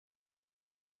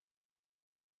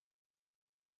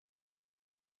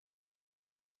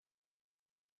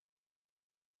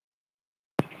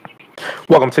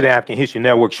Welcome to the African History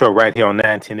Network show right here on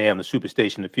 910 AM, the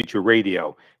Superstation of Future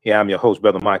Radio. Yeah, I'm your host,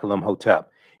 Brother Michael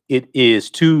Imhotep. It is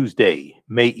Tuesday,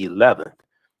 May 11th,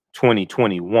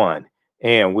 2021,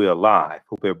 and we're live.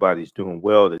 Hope everybody's doing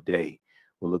well today.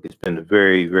 Well, look, it's been a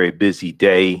very, very busy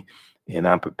day, and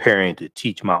I'm preparing to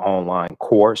teach my online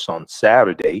course on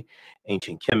Saturday,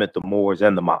 Ancient Kemet, the Moors,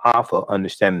 and the Maafa,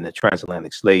 Understanding the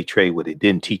Transatlantic Slave Trade, what they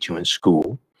didn't teach you in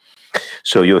school.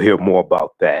 So you'll hear more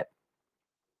about that.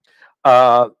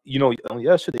 On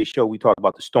yesterday's show, we talked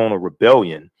about the Stoner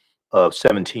Rebellion of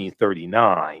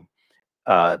 1739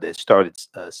 that started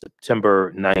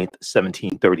September 9th,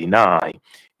 1739,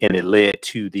 and it led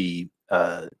to the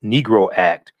Negro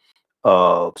Act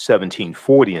of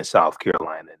 1740 in South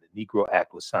Carolina. The Negro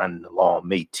Act was signed into law on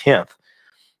May 10th,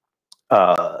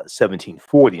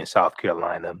 1740 in South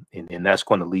Carolina, and that's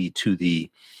going to lead to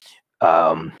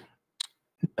um,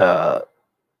 uh,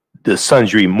 the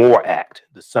Sundry Moore Act,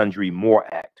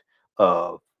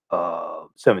 of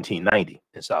 1790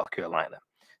 in South Carolina,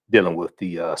 dealing with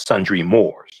the Sundry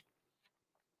Moors.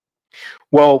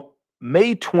 Well,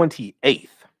 May 28th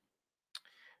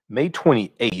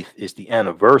is the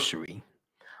anniversary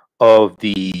of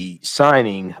the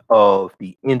signing of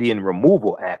the Indian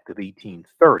Removal Act of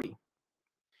 1830,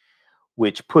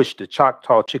 which pushed the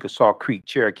Choctaw, Chickasaw, Creek,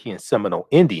 Cherokee, and Seminole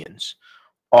Indians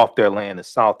off their land in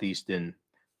southeastern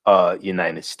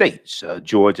United States,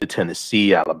 Georgia,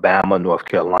 Tennessee, Alabama, North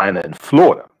Carolina, and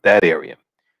Florida, that area.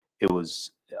 It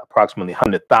was approximately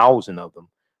 100,000 of them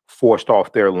forced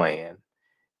off their land,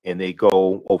 and they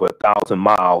go over 1,000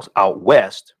 miles out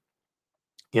west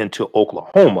into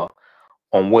Oklahoma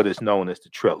on what is known as the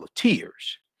Trail of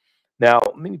Tears. Now,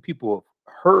 many people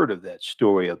have heard of that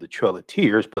story of the Trail of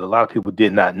Tears, but a lot of people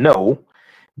did not know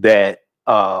that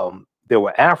there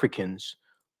were Africans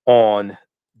on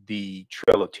the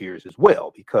Trail of Tears as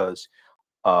well, because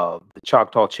the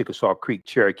Choctaw, Chickasaw, Creek,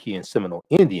 Cherokee, and Seminole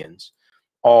Indians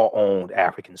all owned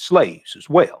African slaves as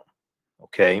well.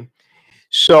 Okay,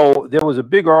 so there was a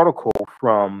big article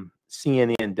from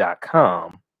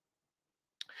CNN.com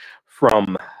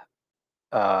from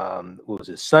what was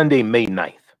it, Sunday, May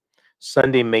 9th,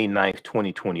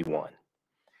 2021.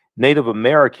 Native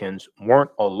Americans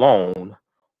weren't alone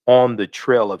on the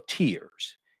Trail of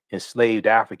Tears. Enslaved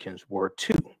Africans were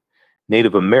too.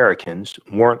 Native Americans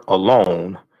weren't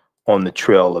alone on the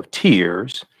Trail of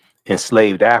Tears.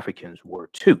 Enslaved Africans were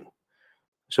too.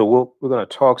 So we're going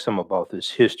to talk some about this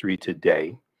history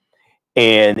today.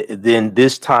 And then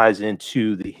this ties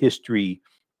into the history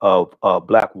of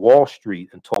Black Wall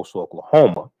Street in Tulsa,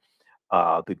 Oklahoma,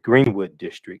 the Greenwood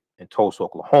District in Tulsa,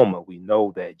 Oklahoma. We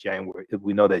know that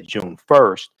June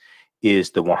 1st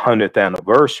is the 100th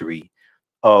anniversary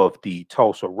of the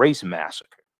Tulsa Race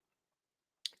Massacre.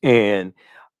 And,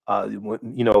 a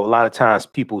lot of times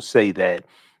people say that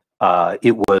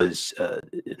it was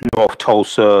North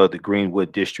Tulsa, the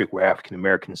Greenwood District, where African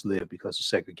Americans lived because of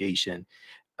segregation.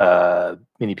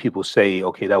 Many people say,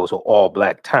 okay, that was an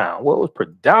all-black town. Well, it was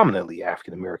predominantly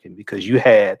African American because you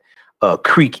had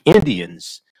Creek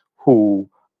Indians who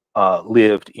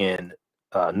lived in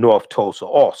North Tulsa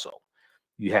also.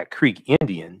 You had Creek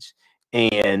Indians,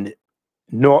 and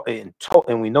we know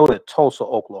that Tulsa,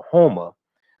 Oklahoma,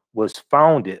 was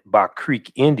founded by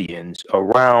Creek Indians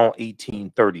around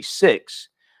 1836,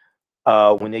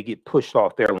 when they get pushed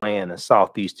off their land in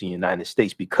southeastern United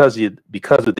States because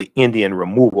of the Indian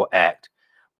Removal Act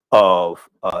of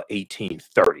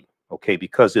 1830. Okay,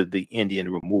 because of the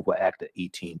Indian Removal Act of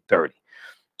 1830.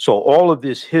 So all of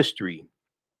this history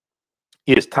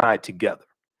is tied together.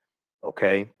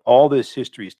 Okay, all this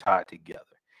history is tied together,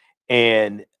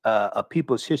 and a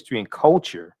people's history and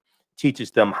culture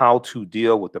teaches them how to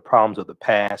deal with the problems of the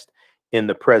past in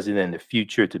the present and the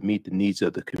future to meet the needs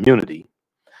of the community.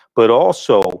 But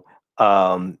also,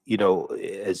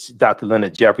 as Dr.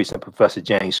 Leonard Jeffries and Professor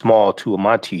James Small, two of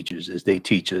my teachers, as they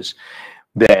teach us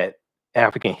that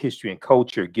African history and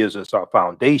culture gives us our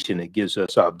foundation. It gives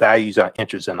us our values, our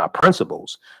interests, and our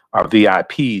principles, our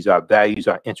VIPs, our values,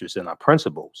 our interests, and our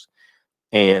principles.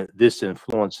 And this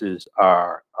influences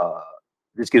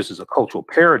this gives us a cultural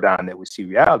paradigm that we see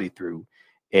reality through.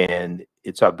 And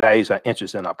it's our values, our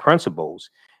interests, and our principles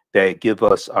that give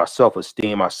us our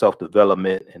self-esteem, our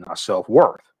self-development, and our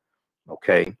self-worth.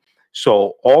 Okay.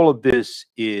 So all of this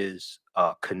is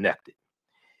connected.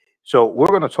 So we're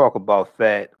going to talk about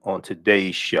that on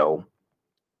today's show.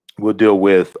 We'll deal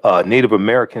with Native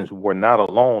Americans were not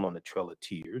alone on the Trail of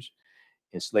Tears.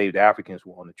 Enslaved Africans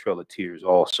were on the Trail of Tears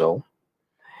also.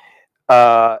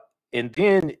 And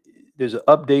then there's an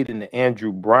update in the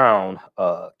Andrew Brown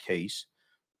case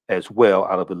as well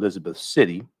out of Elizabeth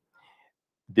City.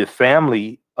 The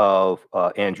family of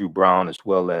Andrew Brown, as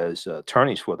well as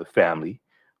attorneys for the family,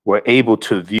 were able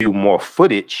to view more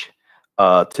footage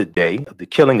today of the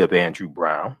killing of Andrew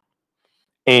Brown.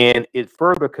 And it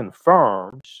further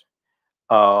confirms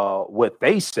what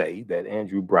they say, that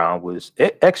Andrew Brown was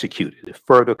executed. It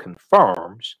further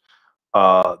confirms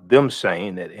them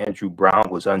saying that Andrew Brown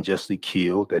was unjustly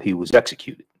killed, that he was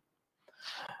executed.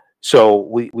 So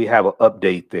we have an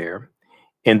update there.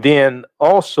 And then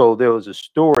also there was a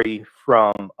story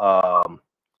from, I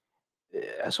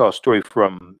saw a story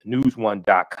from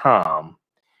newsone.com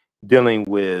dealing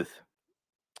with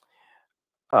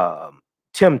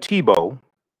Tim Tebow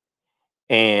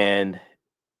and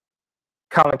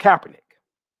Colin Kaepernick.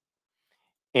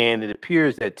 And it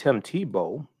appears that Tim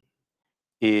Tebow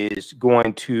is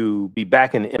going to be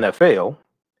back in the NFL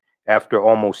after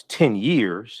almost 10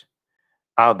 years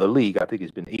out of the league. I think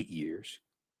it's been 8 years,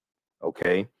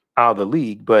 okay, out of the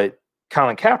league. But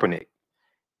Colin Kaepernick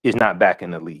is not back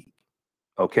in the league,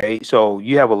 okay? So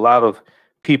you have a lot of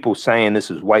people saying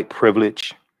this is white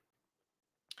privilege.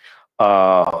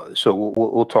 So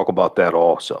we'll talk about that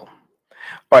also.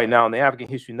 All right, now on the African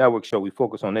History Network show, we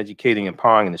focus on educating,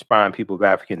 empowering, and inspiring people of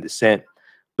African descent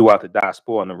throughout the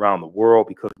diaspora and around the world,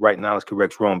 because right now it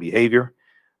corrects wrong behavior.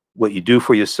 What you do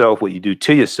for yourself, what you do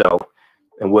to yourself,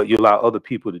 and what you allow other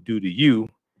people to do to you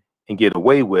and get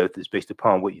away with is based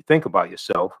upon what you think about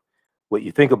yourself. What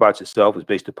you think about yourself is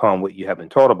based upon what you have been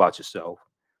taught about yourself.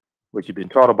 What you've been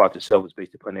taught about yourself is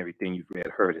based upon everything you've read,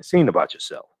 heard, and seen about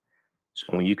yourself. So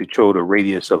when you control the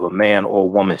radius of a man or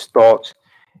woman's thoughts,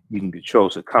 you can control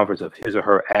the circumference of his or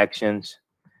her actions,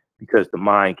 because the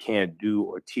mind can't do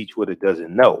or teach what it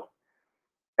doesn't know.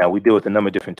 Now, we deal with a number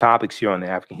of different topics here on the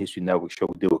African History Network show.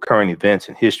 We deal with current events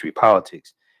in history,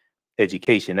 politics,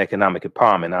 education, economic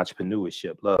empowerment,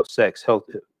 entrepreneurship, love, sex, health,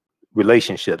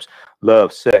 relationships,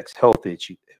 love, sex, health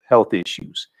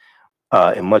issues,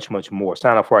 and much, much more.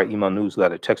 Sign up for our email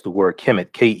newsletter. Text the word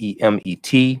Kemet,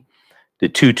 Kemet, to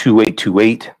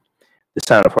 22828. To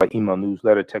sign up for our email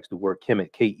newsletter, text the word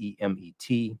Kemet, Kemet,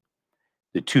 to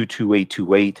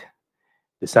 22828.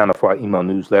 To sign up for our email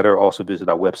newsletter, also visit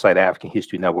our website,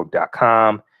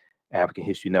 AfricanHistoryNetwork.com,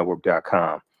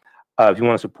 AfricanHistoryNetwork.com. If you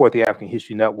want to support the African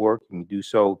History Network, you can do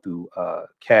so through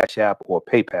Cash App or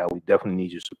PayPal. We definitely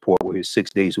need your support. We're here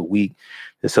 6 days a week.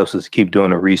 This helps us to keep doing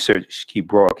the research, keep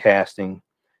broadcasting,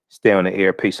 stay on the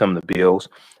air, pay some of the bills.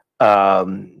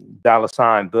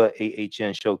 $sign the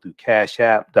AHN show through Cash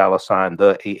App, $sign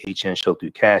the AHN show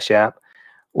through Cash App,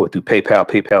 or through PayPal,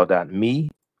 paypal.me/the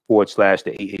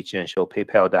AHN show,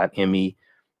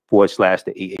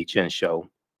 paypal.me/the AHN show,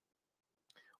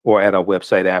 or at our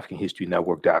website,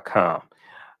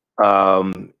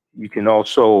 AfricanHistoryNetwork.com. You can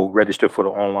also register for the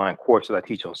online course that I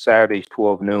teach on Saturdays,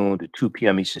 12 noon to 2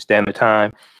 p.m. Eastern Standard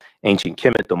Time. Ancient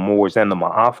Kemet, the Moors, and the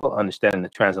Maafa, understanding the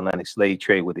transatlantic slave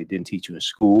trade, what they didn't teach you in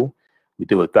school. We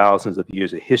deal with thousands of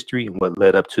years of history and what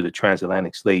led up to the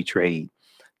transatlantic slave trade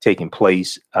taking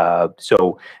place.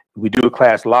 So we do a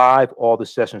class live. All the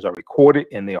sessions are recorded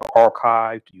and they are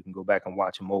archived. You can go back and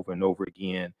watch them over and over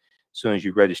again. As soon as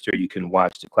you register, you can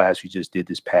watch the class we just did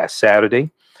this past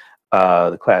Saturday.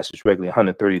 The class is regularly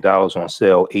 $130, on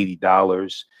sale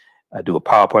 $80. I do a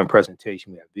PowerPoint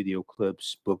presentation. We have video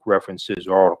clips, book references,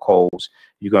 articles.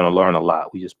 You're going to learn a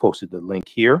lot. We just posted the link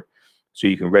here, so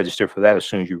you can register for that. As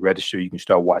soon as you register, you can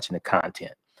start watching the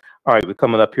content. All right, we're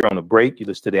coming up here on the break. You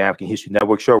listen to the African History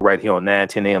Network show right here on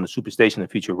 910 a.m. the Superstation and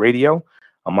Future Radio.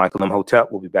 I'm Michael Imhotep.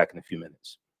 We'll be back in a few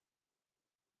minutes.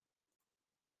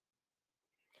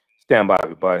 Stand by,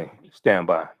 everybody. Stand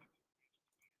by.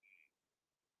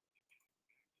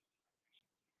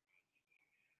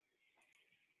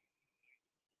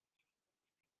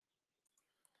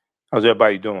 How's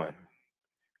everybody doing? Okay,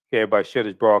 everybody share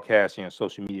this broadcasting on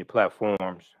social media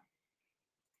platforms.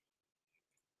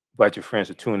 Invite your friends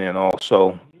to tune in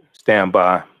also. Stand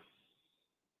by.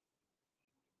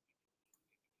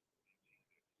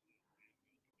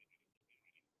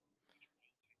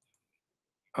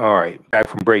 All right, back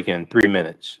from break in 3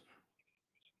 minutes.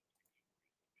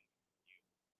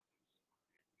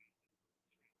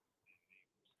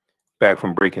 Back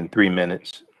from break in 3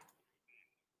 minutes.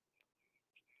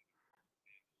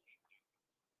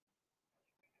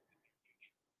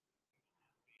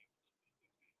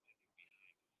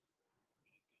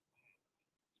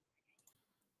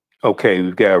 Okay,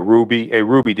 we've got Ruby. Hey,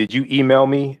 Ruby, did you email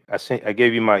me? I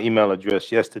gave you my email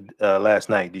address yesterday, last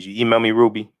night. Did you email me,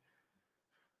 Ruby?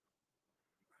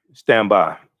 Stand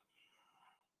by.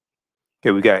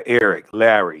 Okay, we got Eric,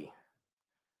 Larry.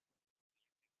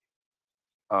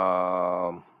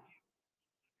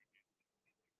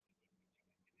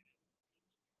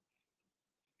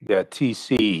 We got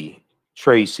TC,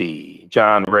 Tracy,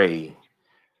 John Ray,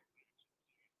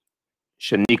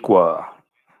 Shaniqua,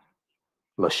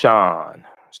 LaShawn.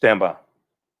 Stand by.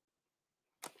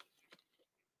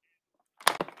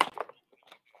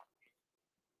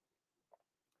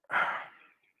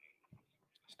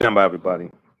 Stand by,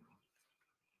 everybody.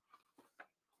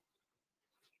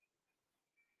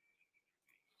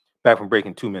 Back from break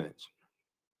in 2 minutes.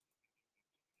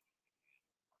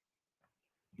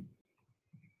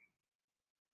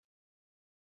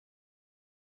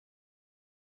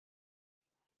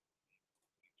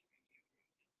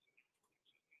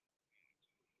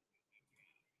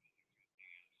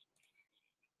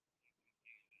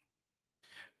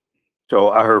 So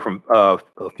I heard from a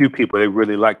few people they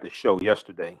really liked the show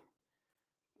yesterday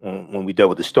when we dealt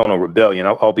with the Stoner Rebellion.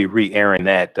 I'll be re-airing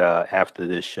that after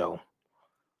this show.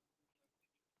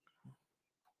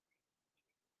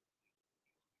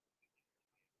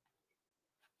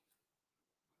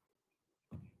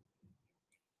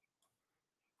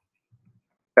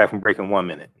 Back from break in 1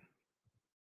 minute.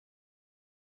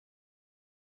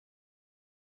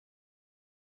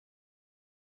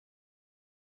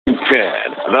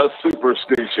 The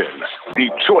Superstation,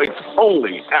 Detroit's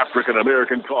only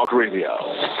African-American talk radio.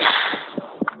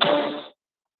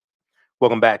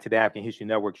 Welcome back to the African History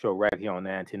Network show right here on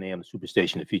 910 AM, the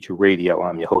Superstation, the Future Radio.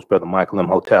 I'm your host, Brother Michael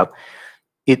Imhotep.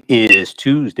 It is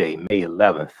Tuesday, May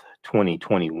 11th,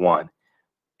 2021,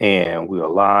 and we are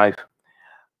live.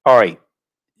 All right,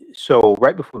 so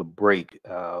right before the break,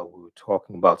 we were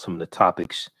talking about some of the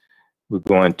topics we're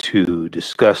going to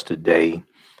discuss today,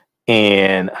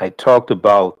 and I talked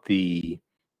about the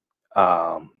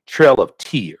Trail of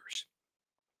Tears.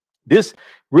 This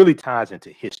really ties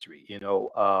into history, you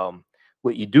know.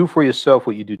 What you do for yourself,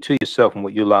 what you do to yourself, and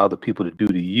what you allow the people to do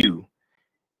to you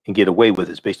and get away with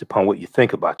is based upon what you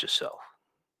think about yourself.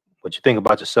 What you think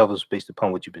about yourself is based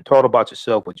upon what you've been taught about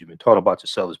yourself. What you've been taught about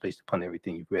yourself is based upon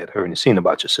everything you've read, heard, and seen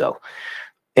about yourself.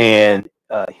 And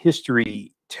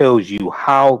history tells you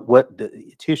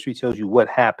history tells you what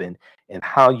happened and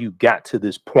how you got to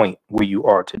this point where you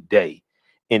are today.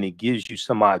 And it gives you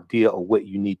some idea of what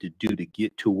you need to do to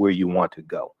get to where you want to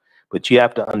go. But you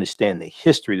have to understand the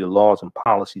history, the laws and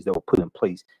policies that were put in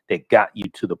place that got you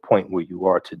to the point where you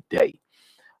are today.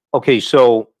 Okay,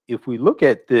 so if we look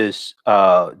at this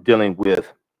dealing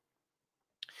with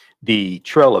the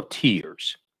Trail of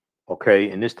Tears,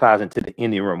 okay, and this ties into the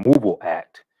Indian Removal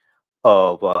Act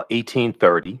of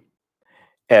 1830,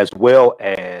 as well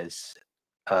as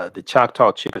the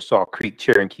Choctaw, Chickasaw, Creek,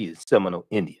 Cherokee, and Seminole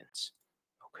Indians,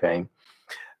 okay.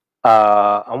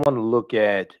 I want to look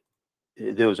at,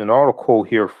 there was an article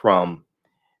here from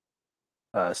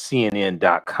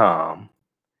CNN.com,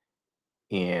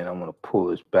 and I'm going to pull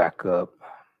this back up.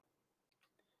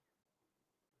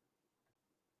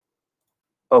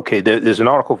 Okay, there's an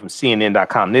article from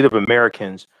CNN.com. Native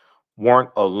Americans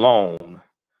weren't alone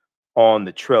on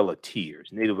the Trail of Tears.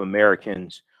 Native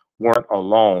Americans weren't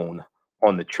alone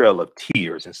on the Trail of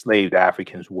Tears. Enslaved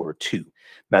Africans were too.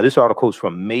 Now, this article is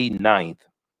from May 9th,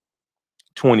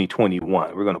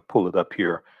 2021. We're going to pull it up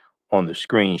here on the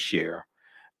screen share.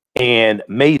 And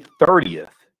May 30th,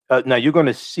 now you're going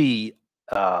to see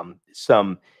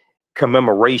some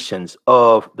commemorations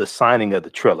of the signing of the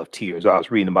Trail of Tears. I was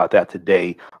reading about that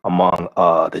today among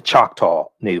the Choctaw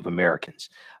Native Americans,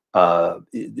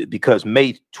 because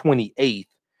May 28th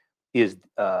is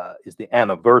the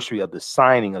anniversary of the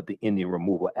signing of the Indian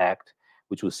Removal Act,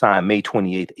 which was signed May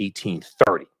 28th,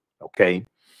 1830. Okay,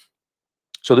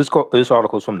 so this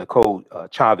article is from Nicole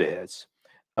Chavez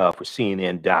for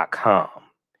CNN.com.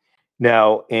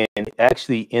 Now, and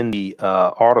actually in the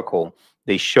article,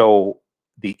 they show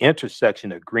the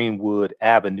intersection of Greenwood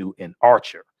Avenue and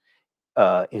Archer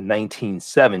in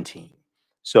 1917.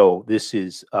 So this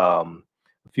is a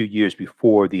few years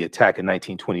before the attack in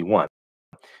 1921.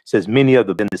 It says many of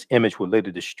them in this image were later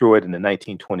destroyed in the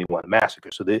 1921 massacre.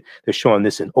 So they're showing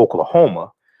this in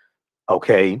Oklahoma.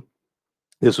 Okay,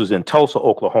 this was in Tulsa,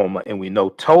 Oklahoma, and we know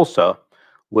Tulsa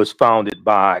was founded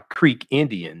by Creek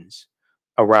Indians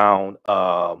around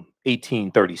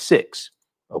 1836.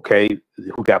 Okay,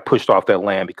 who got pushed off that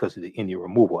land because of the Indian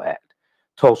Removal Act.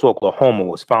 Tulsa, Oklahoma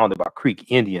was founded by Creek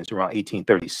Indians around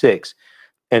 1836.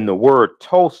 And the word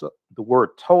Tulsa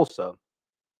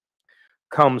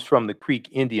comes from the Creek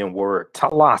Indian word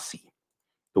Talasi.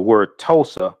 The word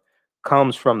Tulsa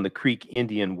comes from the Creek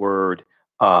Indian word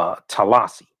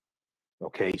Talasi.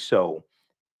 Okay, so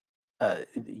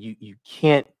you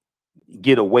can't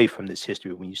get away from this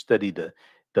history when you study the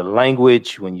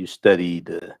language, when you study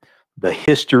the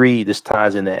history. This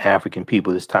ties into African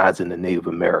people, this ties into Native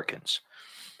Americans.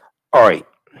 All right,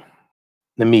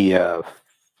 let me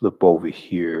flip over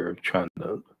here, trying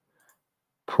to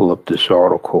pull up this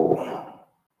article.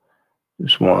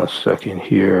 Just 1 second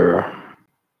here.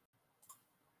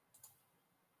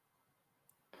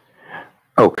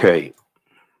 Okay.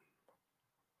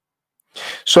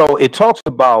 So it talks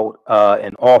about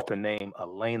an author named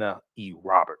Elena E.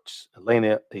 Roberts.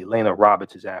 Elena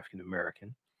Roberts is African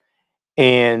American.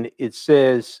 And it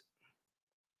says,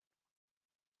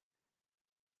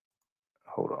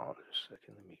 hold on just a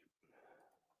second. Let me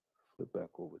flip back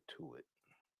over to it.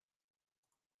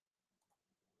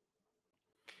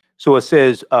 So it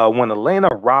says, when Elena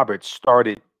Roberts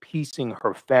started piecing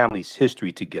her family's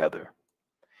history together,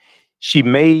 she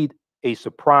made a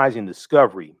surprising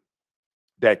discovery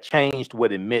that changed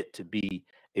what it meant to be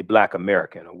a Black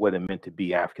American, or what it meant to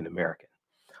be African American.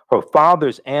 Her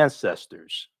father's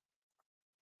ancestors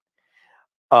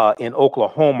in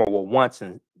Oklahoma were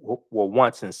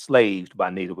once enslaved by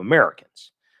Native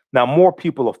Americans. Now, more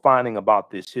people are finding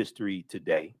about this history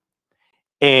today,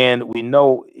 and we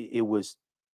know it was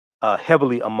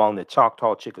heavily among the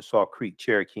Choctaw, Chickasaw, Creek,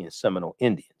 Cherokee, and Seminole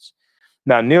Indians.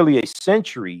 Now, nearly a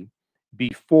century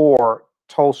before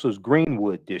Tulsa's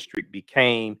Greenwood district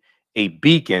became a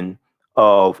beacon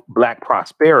of Black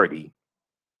prosperity,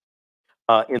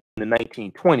 in the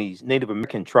 1920s, Native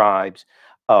American tribes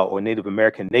or Native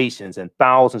American nations and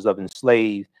thousands of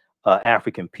enslaved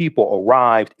African people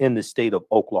arrived in the state of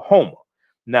Oklahoma.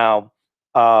 Now,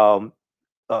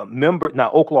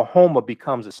 Oklahoma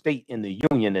becomes a state in the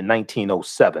Union in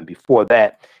 1907. Before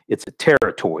that, it's a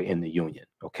territory in the Union.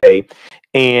 Okay,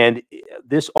 and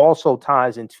this also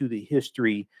ties into the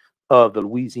history of the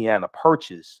Louisiana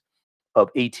Purchase of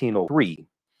 1803,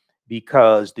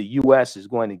 because the U.S. is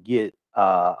going to get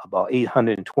about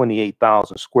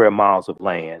 828,000 square miles of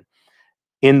land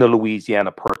in the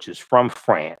Louisiana Purchase from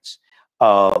France.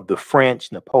 The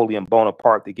French, Napoleon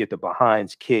Bonaparte, they get the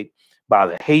behinds kicked by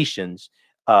the Haitians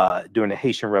during the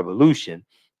Haitian Revolution,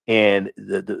 and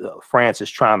the France is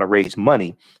trying to raise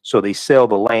money, so they sell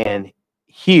the land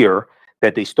here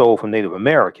that they stole from Native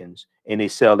Americans, and they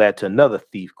sell that to another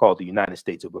thief called the United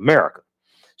States of America.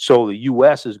 So the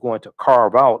U.S. is going to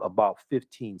carve out about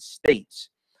 15 states,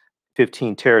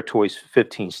 15 territories,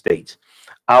 15 states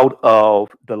out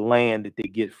of the land that they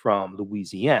get from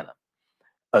Louisiana,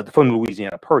 from the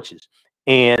Louisiana Purchase.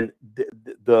 And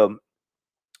the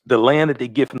land that they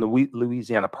get from the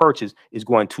Louisiana Purchase is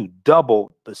going to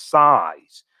double the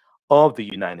size of the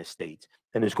United States,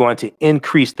 and is going to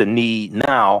increase the need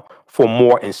now for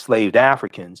more enslaved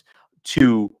Africans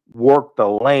to work the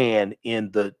land in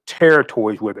the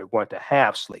territories where they're going to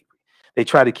have slavery. They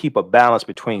try to keep a balance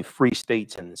between free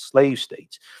states and enslaved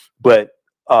states, but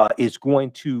it's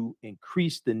going to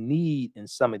increase the need in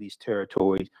some of these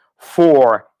territories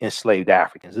for enslaved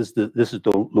Africans. This is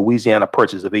the Louisiana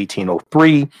Purchase of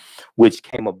 1803, which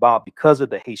came about because of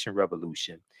the Haitian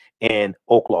Revolution. And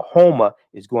Oklahoma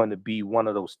is going to be one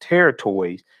of those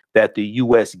territories that the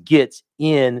U.S. gets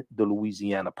in the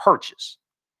Louisiana Purchase.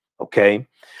 Okay,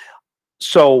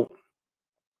 so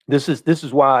this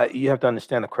is why you have to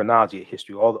understand the chronology of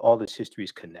history. All this history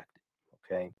is connected.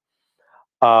 Okay,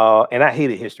 and I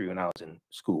hated history when I was in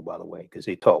school, by the way, because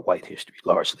they taught white history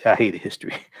largely. I hated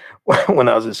history when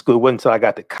I was in school. It wasn't until I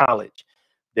got to college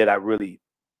that I really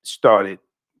started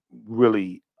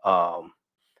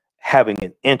having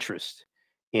an interest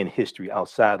in history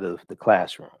outside of the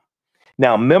classroom.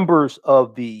 Now, members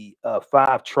of the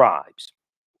 5 tribes,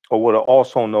 or what are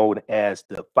also known as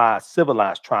the 5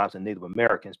 civilized tribes of Native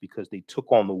Americans, because they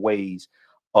took on the ways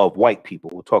of white people.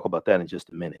 We'll talk about that in just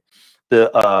a minute.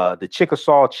 The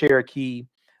Chickasaw, Cherokee,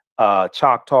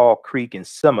 Choctaw, Creek, and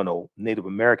Seminole Native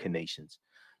American nations.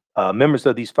 Members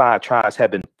of these 5 tribes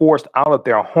have been forced out of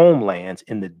their homelands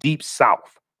in the deep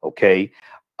South. Okay,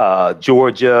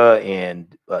 Georgia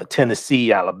and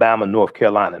Tennessee, Alabama, North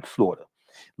Carolina, and Florida,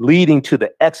 leading to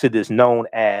the exodus known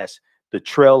as the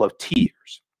Trail of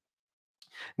Tears.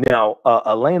 Now,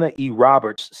 Elena E.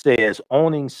 Roberts says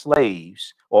owning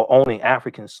slaves, or owning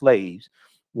African slaves,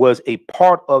 was a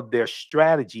part of their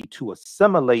strategy to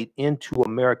assimilate into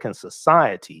American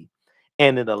society,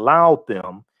 and it allowed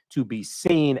them to be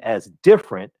seen as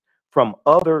different from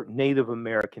other Native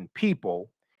American people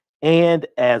and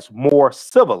as more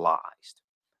civilized.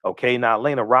 Okay, now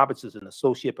Elena Roberts is an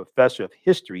associate professor of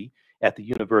history at the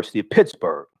University of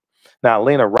Pittsburgh. Now,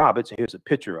 Elena Roberts, and here's a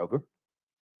picture of her.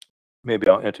 Maybe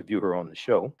I'll interview her on the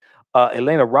show.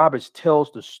 Elena Roberts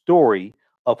tells the story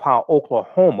of how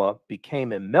Oklahoma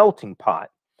became a melting pot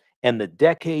and the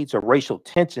decades of racial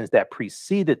tensions that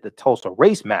preceded the Tulsa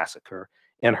Race Massacre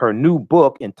in her new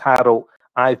book entitled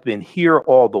I've been here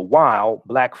all the while,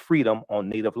 Black freedom on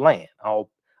native land.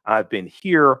 I've been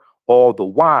here all the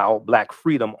while, Black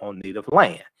freedom on native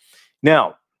land.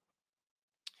 Now,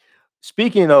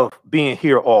 speaking of being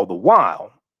here all the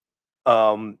while,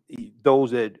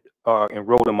 those that are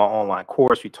enrolled in my online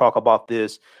course, we talk about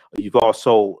this. You've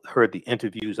also heard the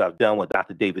interviews I've done with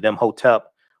Dr. David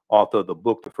Imhotep, author of the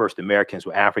book, The First Americans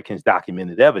Were Africans,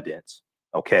 Documented Evidence.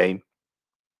 Okay.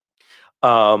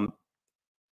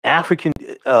 African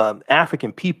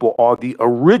people are the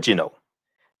original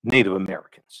Native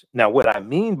Americans. Now, what I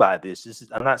mean by this is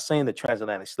I'm not saying the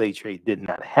transatlantic slave trade did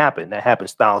not happen. That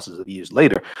happens thousands of years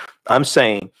later. I'm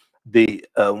saying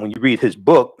when you read his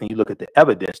book and you look at the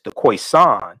evidence, the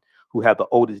Khoisan, who have the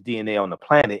oldest DNA on the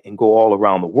planet and go all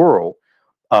around the world,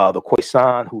 the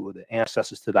Khoisan, who were the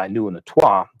ancestors to the Ainu and the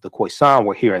Twa, the Khoisan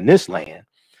were here in this land,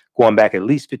 going back at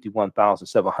least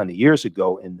 51,700 years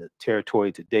ago in the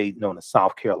territory today known as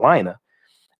South Carolina.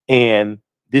 And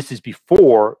this is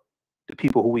before the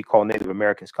people who we call Native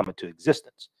Americans come into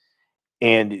existence.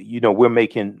 And, you know, we're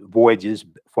making voyages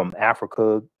from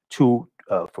Africa to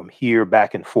from here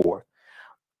back and forth.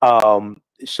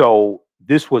 So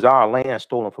this was our land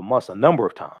stolen from us a number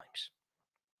of times.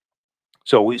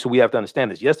 So we have to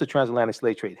understand this. Yes, the transatlantic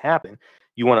slave trade happened.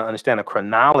 You want to understand a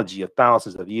chronology of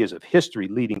thousands of years of history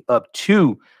leading up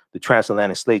to the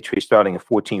transatlantic slave trade starting in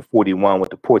 1441 with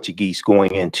the Portuguese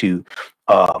going into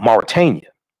Mauritania.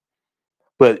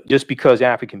 But just because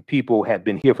African people had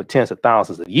been here for tens of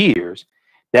thousands of years,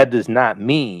 that does not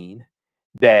mean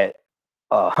that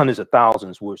hundreds of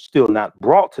thousands were still not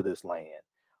brought to this land.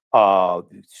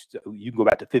 You can go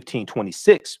back to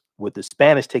 1526 with the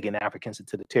Spanish taking Africans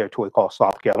into the territory called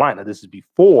South Carolina. This is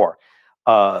before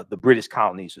the British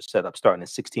colonies were set up starting in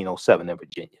 1607 in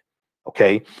Virginia.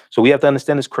 Okay, so we have to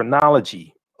understand this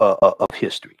chronology of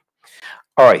history.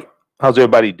 All right, how's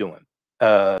everybody doing?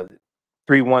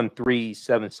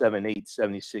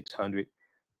 313-778-7600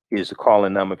 is the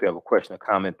calling number if you have a question or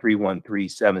comment.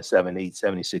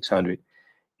 313-778-7600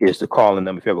 is the calling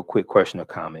number if you have a quick question or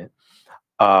comment.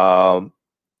 And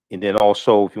then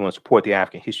also, if you want to support the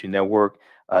African History Network,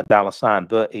 $,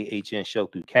 the AHN Show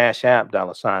through Cash App,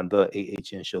 $,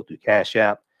 the AHN Show through Cash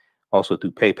App, also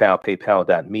through PayPal,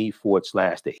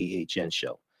 paypal.me/the AHN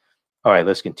Show. All right,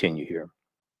 let's continue here.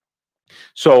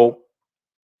 So,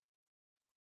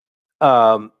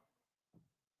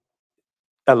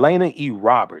 Elena E.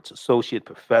 Roberts, Associate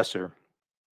Professor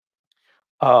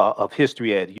of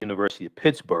History at the University of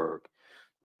Pittsburgh,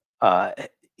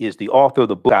 is the author of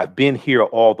the book, I've Been Here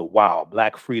All the While,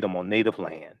 Black Freedom on Native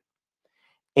Land.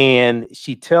 And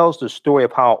she tells the story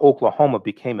of how Oklahoma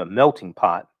became a melting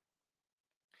pot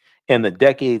and the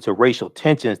decades of racial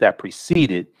tensions that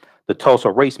preceded the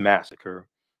Tulsa Race Massacre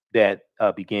that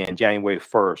began January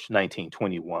 1st,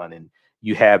 1921. And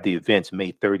you have the events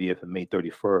May 30th and May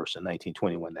 31st of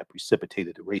 1921 that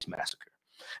precipitated the race massacre.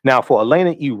 Now, for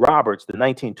Elena E. Roberts, the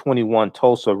 1921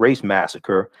 Tulsa Race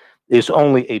Massacre is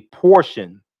only a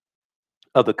portion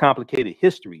of the complicated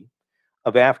history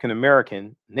of African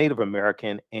American, Native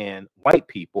American, and white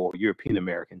people, or European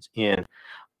Americans in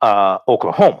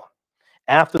Oklahoma.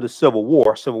 After the Civil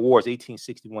War is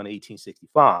 1861 to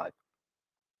 1865,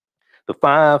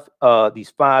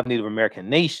 these five Native American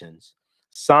nations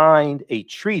signed a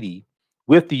treaty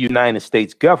with the United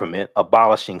States government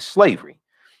abolishing slavery,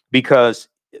 because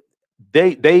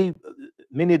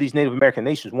many of these Native American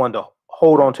nations wanted to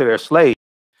hold on to their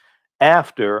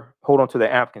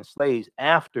African slaves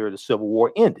after the Civil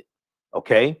War ended.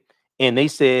 Okay. And they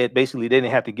said basically they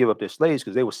didn't have to give up their slaves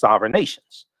because they were sovereign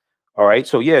nations. All right.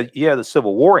 So yeah, the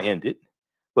Civil War ended,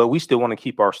 but we still want to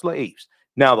keep our slaves.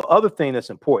 Now, the other thing that's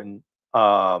important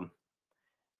to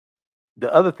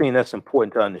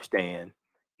understand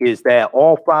is that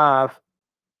all five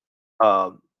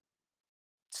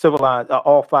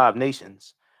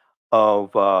nations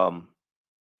of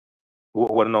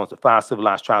what are known as the five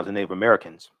civilized tribes of Native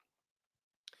Americans,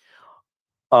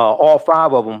 all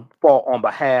five of them fought on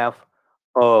behalf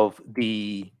of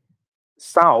the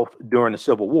South during the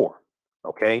Civil War,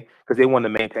 okay, because they wanted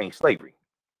to maintain slavery.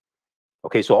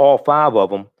 Okay, so all five of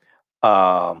them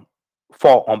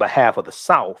fought on behalf of the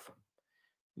South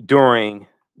during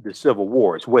the Civil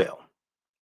War as well.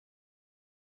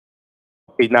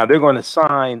 Okay, now they're going to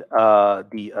sign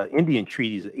the Indian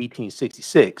treaties of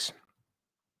 1866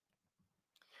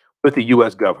 with the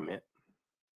U.S. government,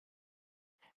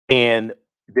 and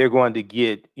they're going to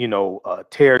get,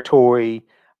 territory.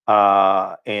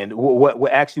 And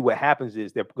what happens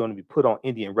is they're going to be put on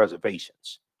Indian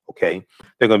reservations. Okay,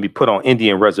 they're going to be put on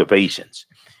Indian reservations.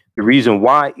 The reason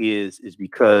why is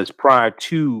because prior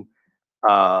to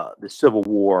the Civil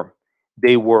War,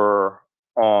 they were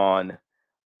on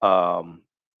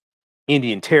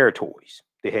Indian territories.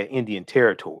 They had Indian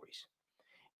territories.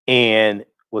 And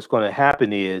what's going to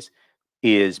happen is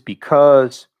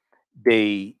because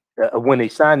they, when they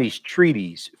signed these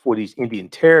treaties for these Indian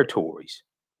territories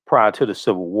prior to the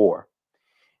Civil War,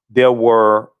 there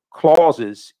were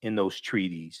clauses in those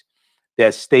treaties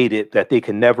that stated that they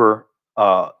can never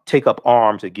take up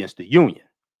arms against the Union.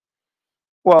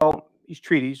 Well, these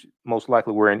treaties most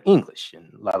likely were in English,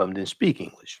 and a lot of them didn't speak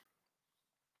English.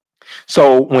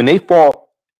 So when they fought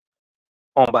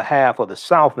on behalf of the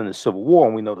South in the Civil War,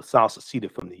 and we know the South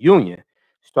seceded from the Union,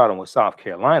 starting with South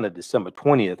Carolina, December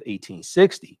 20th,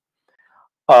 1860,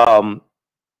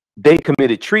 they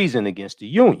committed treason against the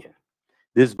Union.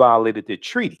 This violated their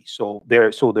treaty. So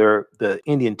the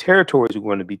Indian territories are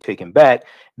going to be taken back.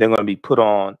 They're going to be put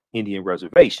on Indian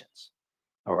reservations.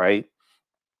 All right.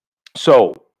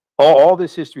 So all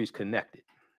this history is connected.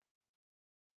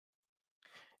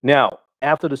 Now,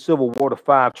 after the Civil War, the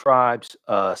 5 tribes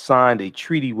signed a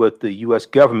treaty with the U.S.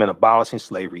 government abolishing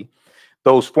slavery.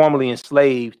 Those formerly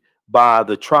enslaved by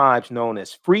the tribes known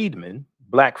as freedmen,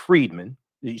 black freedmen.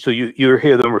 So you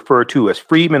hear them referred to as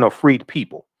freedmen or freed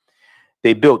people.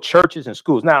 They built churches and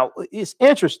schools. Now, it's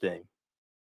interesting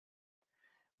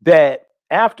that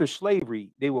after slavery,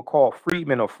 they were called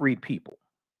freedmen or freed people.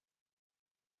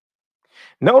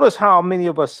 Notice how many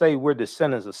of us say we're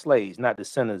descendants of slaves, not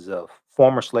descendants of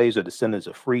former slaves or descendants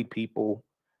of freed people,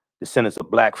 descendants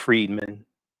of black freedmen,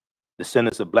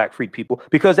 descendants of black freed people.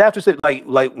 Because after,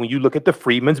 like when you look at the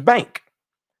Freedmen's Bank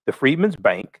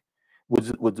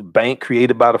was a bank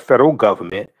created by the federal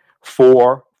government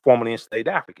for formerly enslaved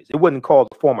Africans. It wasn't called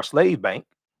the former slave bank.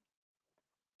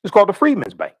 It's called the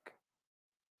Freedmen's Bank.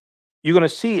 You're going to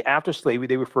see after slavery,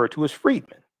 they refer to as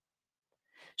freedmen.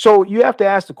 So you have to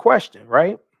ask the question,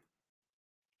 right?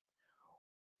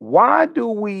 Why do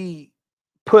we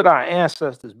put our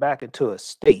ancestors back into a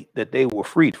state that they were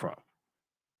freed from?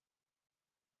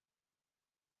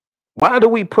 Why do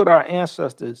we put our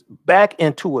ancestors back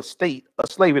into a state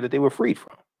of slavery that they were freed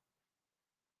from?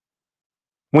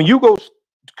 When you go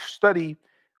study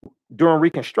during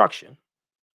Reconstruction,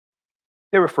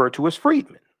 they're referred to as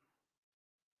freedmen.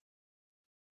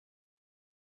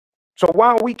 So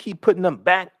why do we keep putting them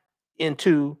back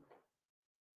into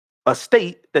a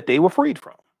state that they were freed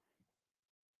from?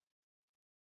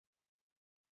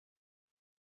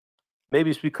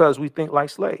 Maybe it's because we think like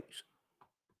slaves.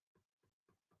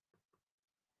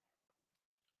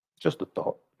 Just a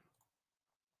thought.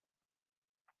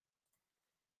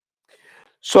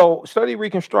 So study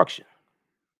Reconstruction,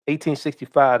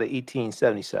 1865 to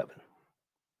 1877.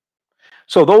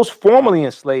 So those formerly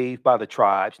enslaved by the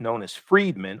tribes known as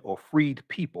freedmen or freed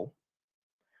people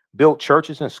built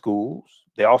churches and schools.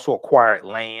 They also acquired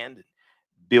land,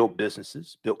 built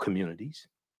businesses, built communities.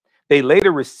 They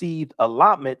later received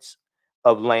allotments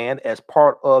of land as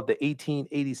part of the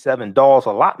 1887 Dawes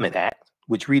Allotment Act,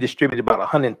 which redistributed about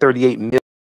 138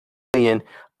 million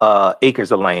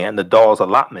acres of land, the Dawes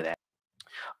Allotment Act,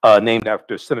 named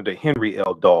after Senator Henry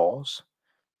L. Dawes,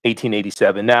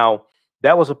 1887. Now,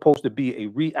 that was supposed to be a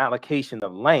reallocation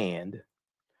of land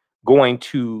going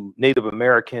to Native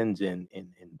Americans and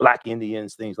Black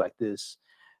Indians, things like this.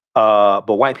 But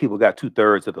white people got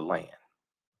 2/3 of the land.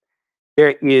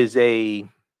 There is a,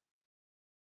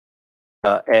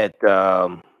 at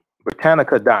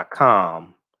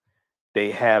Britannica.com,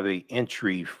 they have an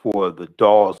entry for the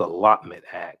Dawes Allotment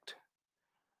Act.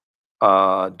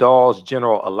 Dawes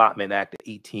General Allotment Act of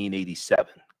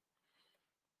 1887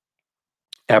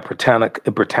 at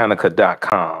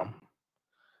Britannica.com.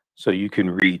 So you can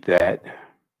read that.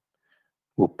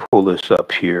 We'll pull this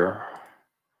up here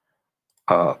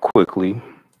quickly.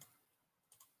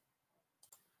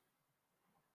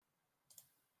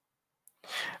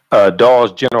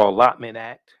 Dawes General Allotment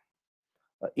Act,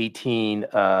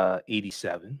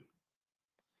 1887.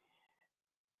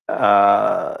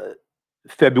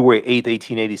 February 8th,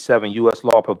 1887, U.S.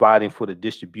 law providing for the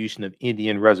distribution of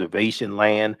Indian reservation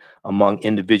land among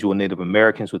individual Native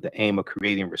Americans with the aim of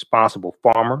creating responsible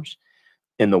farmers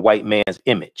in the white man's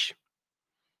image.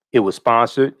 It was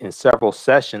sponsored in several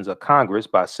sessions of Congress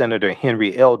by Senator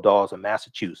Henry L. Dawes of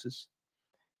Massachusetts.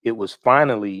 It was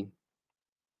finally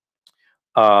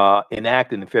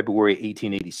enacted in February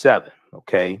 1887.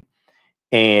 Okay.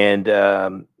 And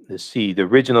let's see, the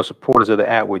original supporters of the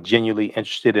act were genuinely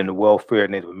interested in the welfare of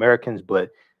Native Americans,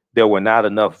 but there were not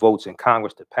enough votes in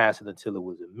Congress to pass it until it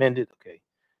was amended. Okay.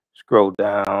 Scroll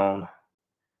down.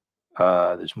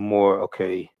 There's more.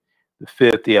 Okay. The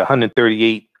fifth, yeah,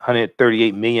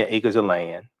 138 million acres of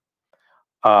land.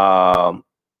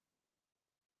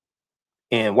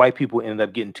 and white people ended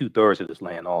up getting 2/3 of this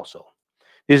land also.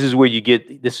 This is where you get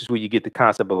the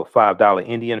concept of a $5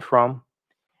 Indian from.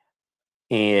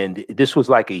 And this was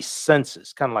like a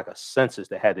census, kind of like a census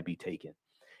that had to be taken.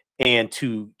 And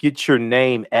to get your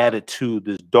name added to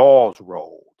this Dawes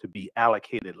roll to be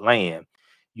allocated land,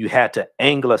 you had to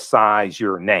anglicize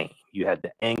your name. You had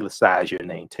to anglicize your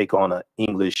name, take on an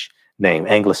English name,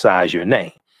 anglicize your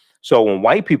name. So when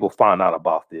white people found out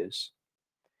about this,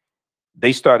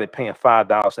 they started paying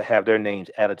 $5 to have their names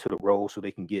added to the roll so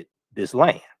they can get this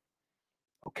land.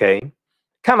 Okay.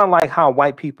 Kind of like how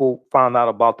white people found out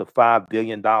about the $5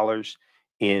 billion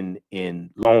in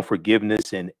loan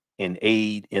forgiveness and in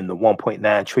aid in the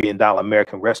 $1.9 trillion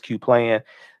American Rescue Plan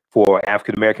for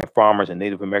African American farmers and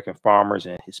Native American farmers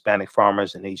and Hispanic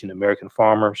farmers and Asian American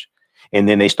farmers. And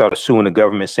then they started suing the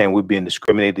government saying we're being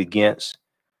discriminated against.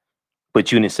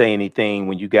 But you didn't say anything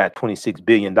when you got $26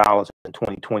 billion in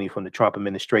 2020 from the Trump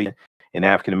administration, and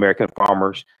African American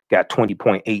farmers got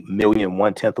 20.8 million,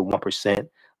 1/10 of 1%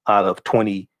 out of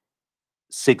 $26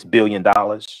 billion.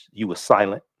 You were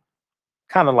silent.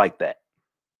 Kind of like that.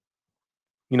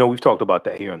 You know, we've talked about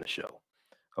that here on the show.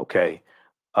 Okay.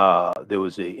 There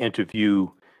was an interview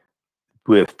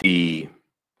with the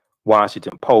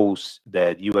Washington Post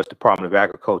that U.S. Department of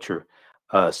Agriculture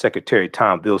Secretary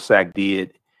Tom Vilsack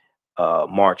did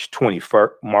March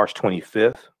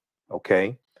 25th.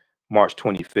 Okay. March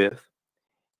 25th.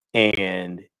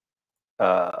 And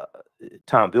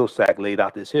Tom Vilsack laid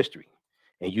out this history.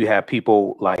 And you have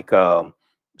people like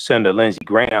Senator Lindsey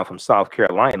Graham from South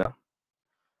Carolina,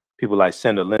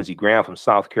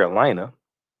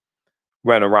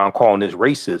 running around calling this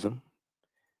racism.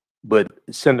 But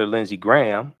Senator Lindsey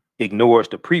Graham ignores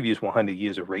the previous 100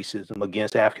 years of racism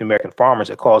against African American farmers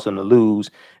that caused them to lose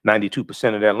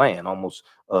 92% of their land, almost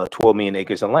 12 million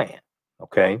acres of land.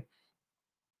 Okay,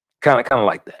 kind of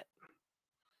like that.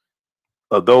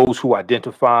 Of those who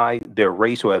identify their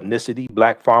race or ethnicity,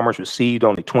 Black farmers received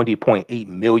only 20.8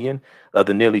 million of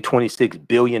the nearly 26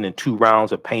 billion in 2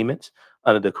 rounds of payments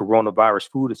under the Coronavirus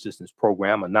Food Assistance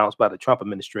Program announced by the Trump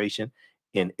administration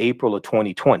in April of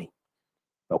 2020.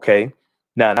 Okay,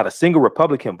 now not a single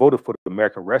Republican voted for the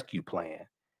American Rescue Plan.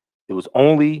 It was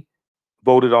only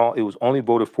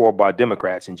voted for by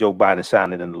Democrats, and Joe Biden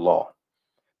signed it into law.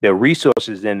 There are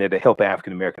resources in there to help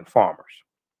African American farmers.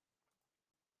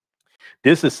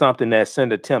 This is something that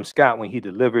Senator Tim Scott, when he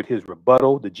delivered his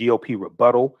rebuttal, the GOP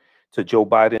rebuttal to Joe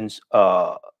Biden's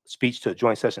speech to a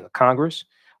joint session of Congress,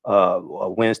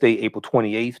 Wednesday, April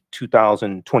 28th,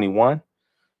 2021.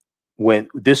 When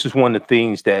this is one of the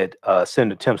things that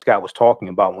Senator Tim Scott was talking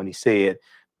about when he said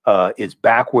it's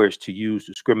backwards to use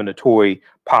discriminatory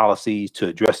policies to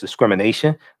address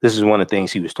discrimination. This is one of the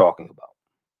things he was talking about,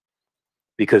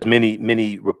 because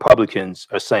many Republicans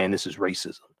are saying this is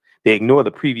racism. They ignore the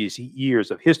previous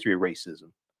years of history of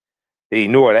racism. They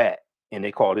ignore that, and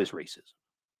they call this racism.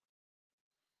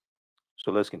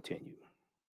 So let's continue.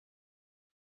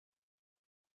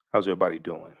 How's everybody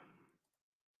doing?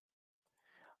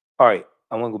 All right,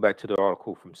 I want to go back to the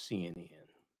article from CNN.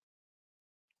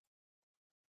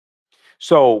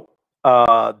 So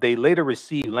they later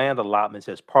received land allotments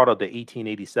as part of the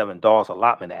 1887 Dawes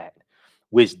Allotment Act,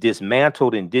 which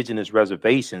dismantled indigenous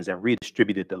reservations and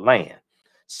redistributed the land.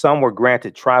 Some were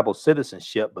granted tribal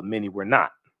citizenship, but many were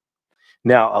not.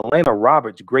 Now, Elena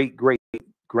Roberts'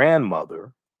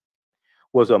 great-great-grandmother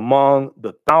was among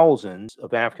the thousands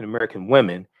of African-American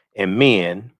women and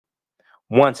men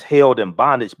once held in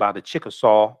bondage by the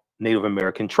Chickasaw Native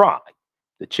American tribe,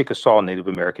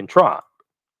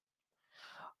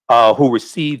 who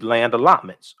received land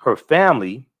allotments. Her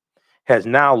family has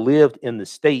now lived in the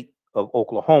state of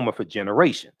Oklahoma for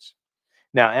generations.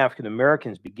 Now, African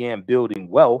Americans began building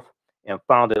wealth and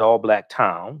founded all Black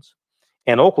towns.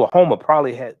 And Oklahoma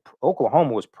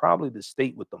was probably the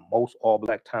state with the most all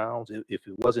Black towns. If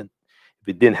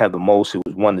it didn't have the most, it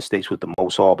was one of the states with the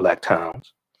most all Black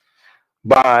towns.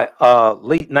 By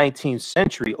late 19th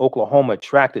century, Oklahoma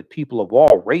attracted people of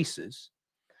all races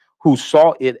who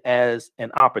saw it as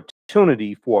an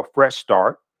opportunity for a fresh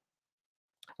start,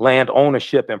 land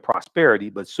ownership, and prosperity,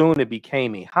 but soon it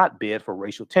became a hotbed for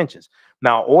racial tensions.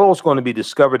 Now, oil is going to be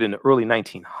discovered in the early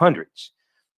 1900s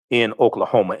in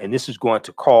Oklahoma, and this is going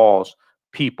to cause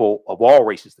people of all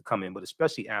races to come in, but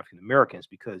especially African Americans,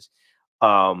 because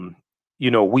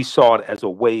we saw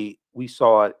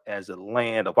it as a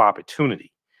land of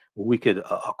opportunity where we could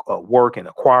work and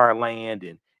acquire land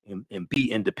and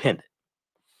be independent.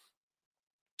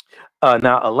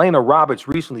 Now, Elena Roberts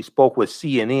recently spoke with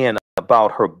CNN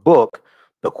about her book,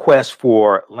 The Quest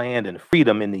for Land and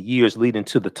Freedom in the Years Leading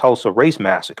to the Tulsa Race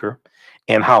Massacre,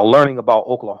 and how learning about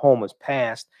Oklahoma's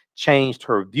past changed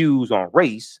her views on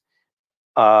race.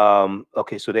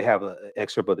 Okay, so they have an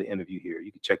excerpt of the interview here.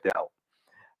 You can check that out.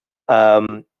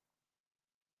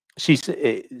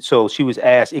 So she was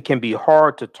asked, it can be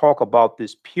hard to talk about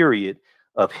this period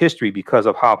of history because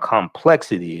of how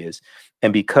complex it is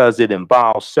and because it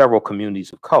involves several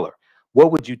communities of color.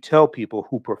 What would you tell people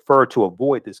who prefer to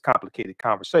avoid this complicated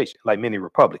conversation, like many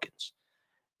Republicans?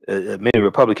 Many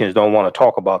Republicans don't want to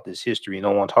talk about this history and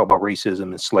don't want to talk about racism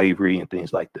and slavery and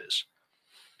things like this.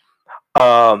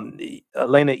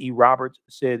 Elena E. Roberts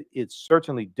said, it's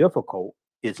certainly difficult.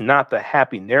 It's not the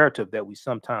happy narrative that we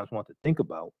sometimes want to think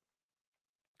about.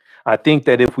 I think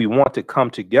that if we want to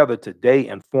come together today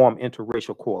and form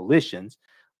interracial coalitions,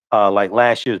 like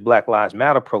last year's Black Lives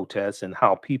Matter protests and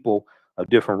how people of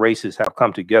different races have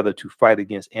come together to fight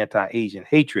against anti-Asian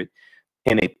hatred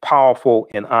in a powerful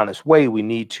and honest way, we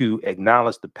need to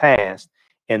acknowledge the past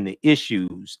and the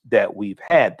issues that we've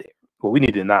had there. Well, we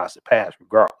need to acknowledge the past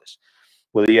regardless,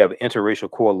 whether you have interracial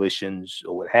coalitions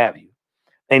or what have you.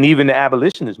 And even the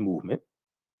abolitionist movement,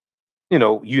 you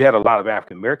know, you had a lot of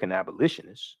African-American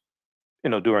abolitionists, you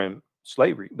know, during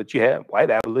slavery, but you had white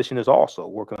abolitionists also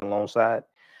working alongside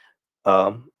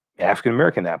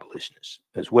African-American abolitionists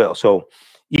as well. So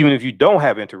even if you don't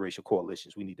have interracial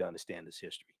coalitions, we need to understand this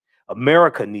history.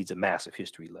 America needs a massive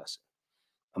history lesson.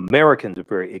 Americans are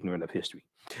very ignorant of history.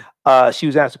 She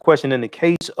was asked a question, in the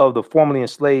case of the formerly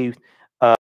enslaved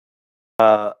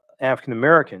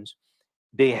African-Americans,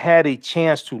 they had a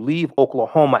chance to leave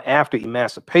Oklahoma after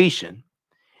emancipation.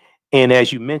 And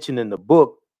as you mentioned in the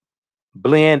book,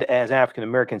 blend as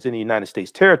African-Americans in the United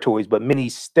States territories, but many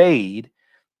stayed,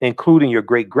 including your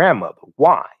great-grandmother.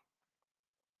 Why?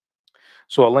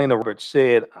 So Elena Roberts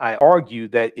said, I argue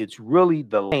that it's really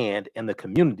the land and the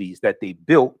communities that they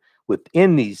built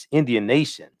within these Indian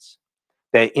nations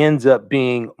that ends up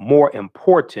being more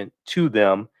important to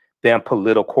them than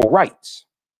political rights.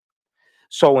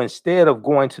 So instead of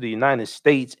going to the United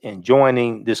States and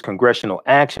joining this congressional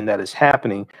action that is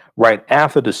happening right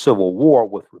after the Civil War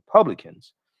with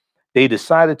Republicans, they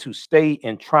decided to stay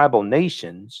in tribal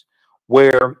nations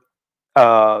where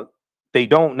they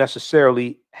don't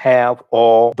necessarily have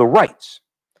all the rights.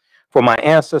 For my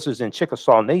ancestors in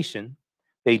Chickasaw Nation,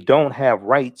 they don't have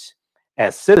rights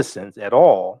as citizens at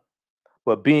all,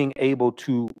 but being able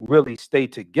to really stay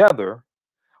together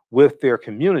with their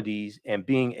communities and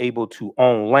being able to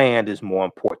own land is more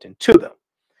important to them.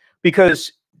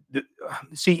 Because,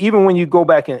 see, even when you go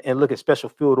back and look at Special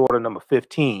Field Order number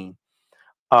 15,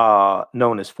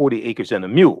 known as 40 Acres and a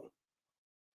Mule,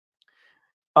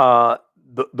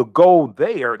 the goal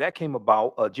there, that came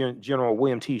about, General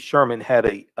William T. Sherman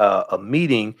had a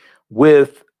meeting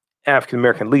with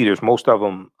African-American leaders, most of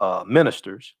them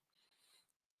ministers,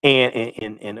 and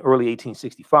in early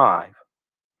 1865.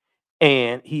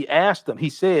 And he asked them, he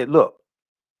said, look,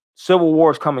 Civil War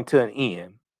is coming to an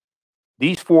end.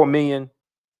 These 4 million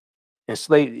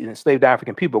enslaved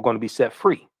African people are going to be set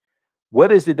free.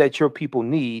 What is it that your people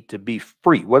need to be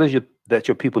free? What is that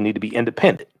your people need to be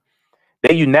independent?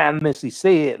 They unanimously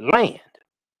said land.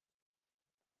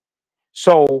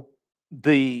 So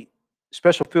the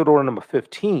Special Field Order number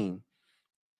 15,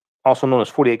 also known as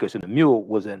 40 Acres and a Mule,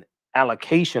 was an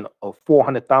allocation of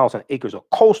 400,000 acres of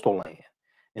coastal land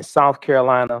in South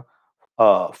Carolina,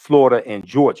 Florida, and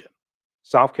Georgia.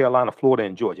 South Carolina, Florida,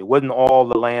 and Georgia. It wasn't all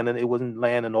the land, and it wasn't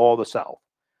land in all the South.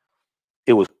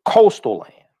 It was coastal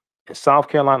land in South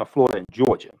Carolina, Florida, and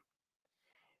Georgia.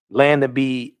 Land to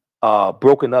be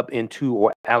broken up into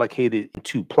or allocated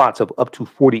into plots of up to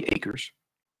 40 acres.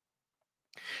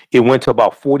 It went to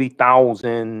about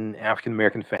 40,000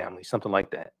 African-American families, something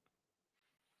like that,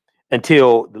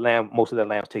 until the land, most of that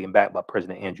land was taken back by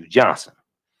President Andrew Johnson,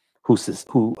 who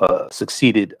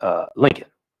succeeded Lincoln.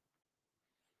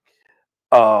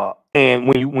 And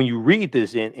when you read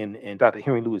this, and Dr.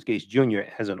 Henry Louis Gates Jr.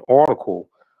 has an article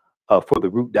for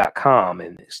theroot.com,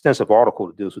 an extensive article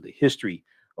that deals with the history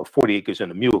of 40 Acres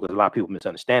and a Mule, because a lot of people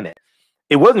misunderstand that.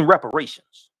 It wasn't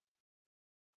reparations.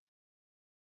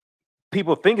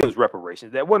 People think it was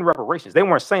reparations. That wasn't reparations. They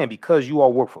weren't saying, because you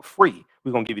all work for free,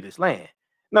 we're going to give you this land.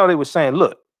 No, they were saying,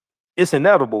 look, it's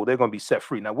inevitable they're going to be set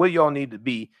free. Now, what do y'all need to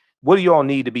be? What do y'all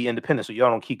need to be independent so y'all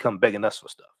don't keep coming begging us for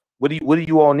stuff? What do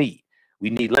you all need? We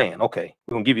need land. Okay,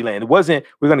 we're going to give you land. It wasn't,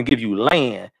 we're going to give you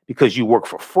land because you work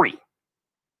for free.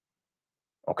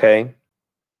 Okay,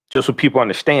 just so people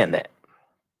understand that.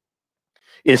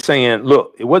 It's saying,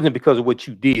 look, it wasn't because of what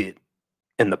you did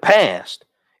in the past.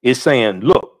 It's saying,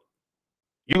 look,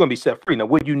 you're going to be set free. Now,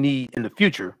 what do you need in the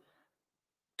future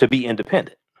to be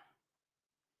independent?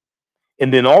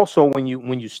 And then also when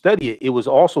you study it, it was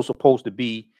also supposed to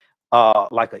be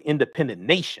like an independent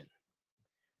nation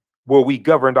where we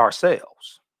governed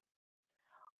ourselves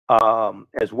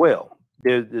as well.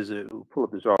 We'll pull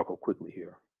up this article quickly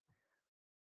here.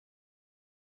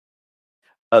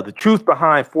 The Truth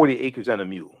Behind 40 Acres and a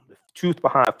Mule. The Truth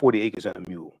Behind 40 Acres and a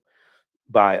Mule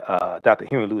by Dr.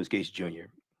 Henry Louis Gates Jr.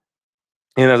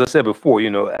 And as I said before,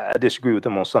 I disagree with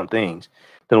him on some things,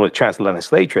 dealing with transatlantic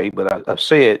slave trade, but I've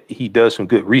said he does some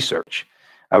good research.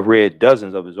 I've read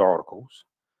dozens of his articles.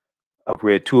 I've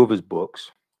read 2 of his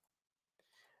books.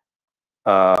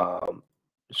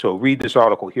 So read this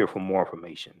article here for more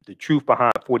information. The Truth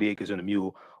Behind 40 Acres and a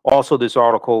Mule. Also, this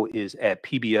article is at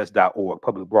pbs.org,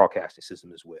 Public Broadcasting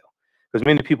System as well. Because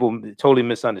many people totally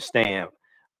misunderstand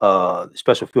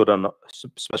Special Field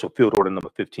Order number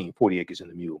 15, 40 Acres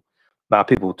and a Mule. A lot of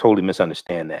people totally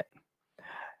misunderstand that.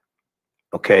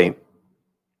 Okay.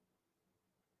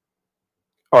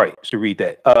 All right, so read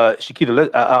that. Shakita,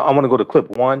 I want to go to clip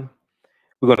 1.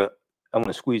 I'm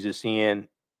gonna squeeze this in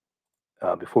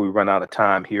before we run out of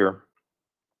time here.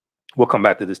 We'll come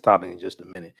back to this topic in just a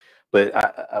minute, but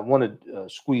I want to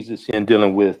squeeze this in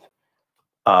dealing with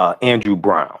Andrew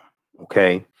Brown.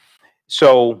 Okay,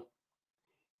 so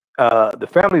the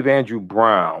family of Andrew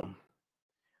Brown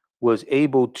was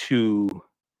able to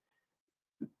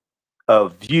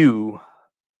view,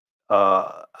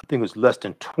 I think it was less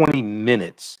than 20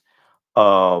 minutes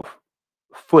of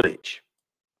footage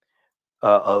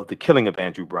of the killing of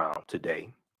Andrew Brown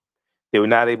today. They were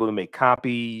not able to make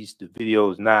copies. The video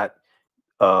is not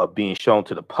being shown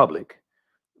to the public.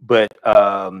 But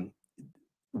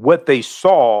what they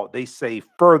saw, they say,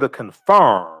 further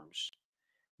confirms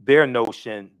their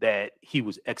notion that he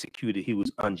was executed, he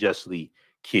was unjustly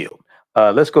killed.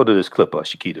 Let's go to this clip,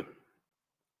 Shakita.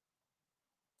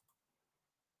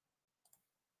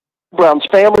 Brown's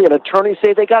family and attorneys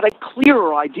say they got a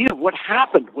clearer idea of what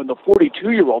happened when the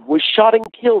 42-year-old was shot and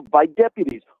killed by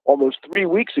deputies almost 3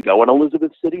 weeks ago in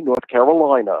Elizabeth City, North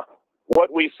Carolina.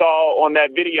 What we saw on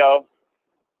that video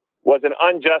was an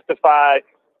unjustified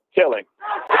killing.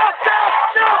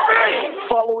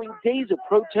 Following days of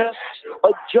protests,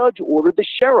 a judge ordered the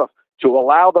sheriff to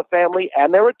allow the family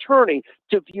and their attorney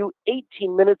to view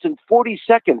 18 minutes and 40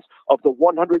 seconds of the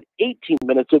 118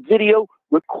 minutes of video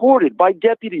recorded by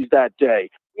deputies that day.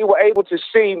 We were able to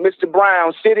see Mr.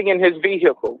 Brown sitting in his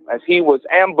vehicle as he was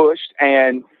ambushed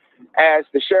and as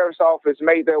the sheriff's office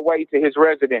made their way to his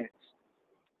residence.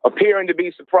 Appearing to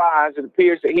be surprised, it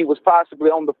appears that he was possibly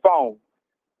on the phone.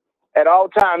 At all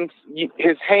times,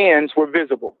 his hands were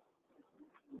visible.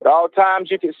 At all times,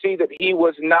 you could see that he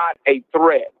was not a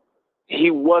threat. He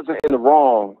wasn't in the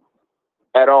wrong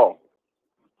at all.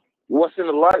 What's in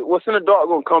the light? What's in the dark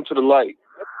gonna come to the light?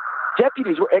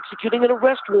 Deputies were executing an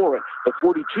arrest warrant. The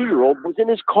 42-year-old was in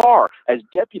his car. As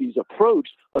deputies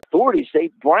approached, authorities say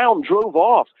Brown drove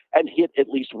off and hit at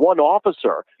least one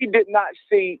officer. He did not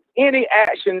see any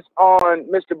actions on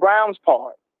Mr. Brown's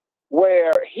part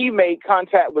where he made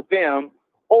contact with them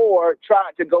or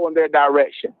tried to go in their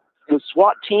direction. The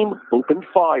SWAT team opened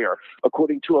fire.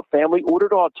 According to a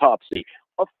family-ordered autopsy,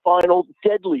 a final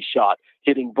deadly shot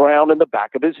hitting Brown in the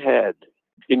back of his head.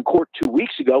 In court 2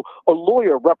 weeks ago, a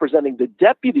lawyer representing the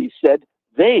deputies said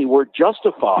they were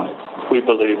justified. We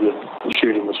believe that the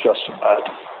shooting was justified.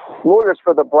 Lawyers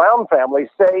for the Brown family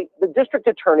say the district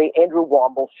attorney, Andrew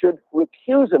Womble, should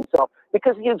recuse himself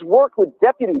because he has worked with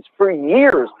deputies for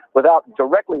years without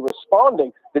directly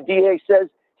responding. The DA says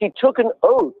he took an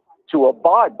oath to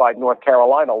abide by North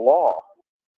Carolina law.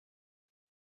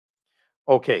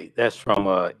 Okay, that's from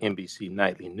NBC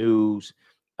Nightly News.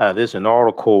 There's an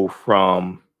article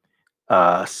from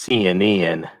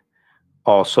CNN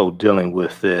also dealing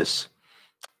with this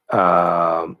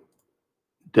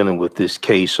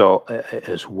case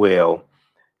as well.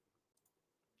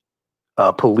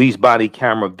 Police body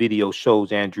camera video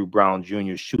shows Andrew Brown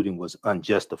Jr.'s shooting was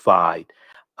unjustified,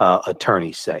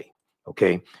 attorneys say.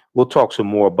 Okay, we'll talk some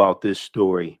more about this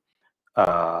story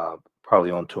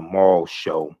probably on tomorrow's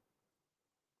show.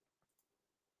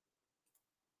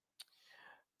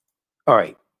 All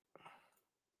right.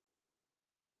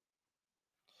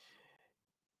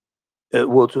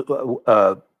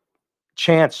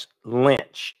 Chance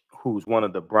Lynch, who's one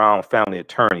of the Brown family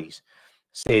attorneys,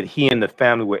 said he and the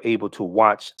family were able to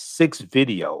watch 6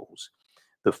 videos.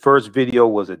 The first video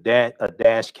was a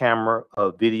dash camera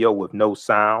video with no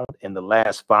sound, and the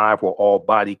last 5 were all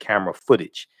body camera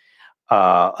footage.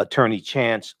 Attorney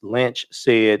Chance Lynch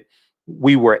said,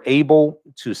 "We were able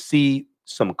to see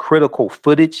some critical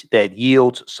footage that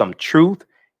yields some truth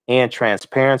and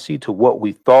transparency to what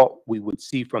we thought we would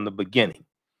see from the beginning."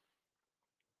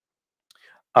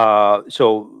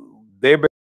 So they're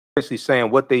basically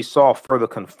saying what they saw further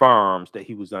confirms that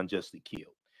he was unjustly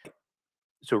killed.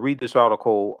 So read this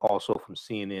article also from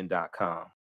CNN.com.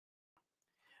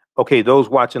 Okay, those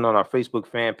watching on our Facebook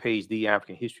fan page, The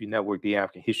African History Network, The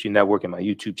African History Network, and my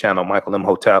YouTube channel, Michael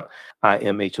Imhotep,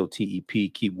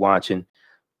 IMHOTEP. Keep watching.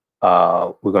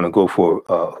 We're going to go for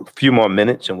a few more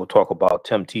minutes, and we'll talk about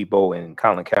Tim Tebow and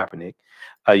Colin Kaepernick.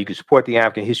 You can support the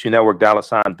African History Network,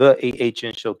 $ the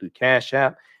AHN Show through Cash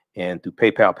App and through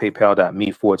PayPal,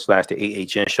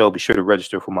 paypal.me/the AHN Show. Be sure to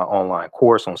register for my online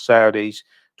course on Saturdays,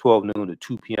 12 noon to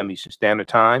 2 p.m. Eastern Standard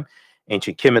Time.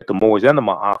 Ancient Kemet, the Moors, and the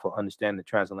Maafa, understanding the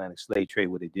transatlantic slave trade,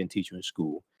 what they didn't teach you in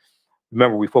school.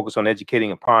 Remember, we focus on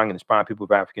educating, empowering, and inspiring people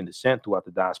of African descent throughout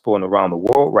the diaspora and around the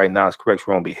world. Right now, it's correct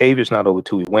wrong behaviors, not over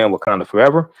till we win. Wakanda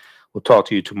forever. We'll talk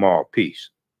to you tomorrow.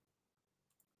 Peace.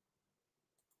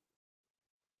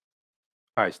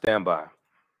 All right, stand by.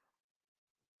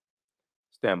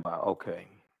 Stand by. Okay.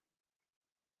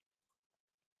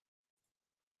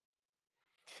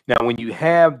 Now, when you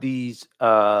have these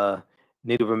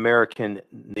Native American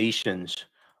nations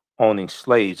owning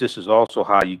slaves, this is also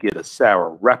how you get a Sarah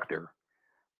Rector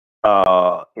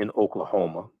in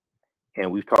Oklahoma.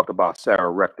 And we've talked about Sarah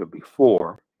Rector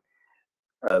before.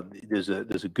 There's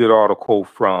a good article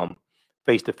from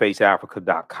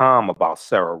face-to-faceafrica.com about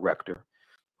Sarah Rector,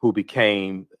 who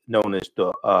became known as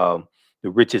the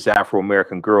richest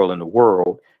Afro-American girl in the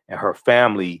world, and her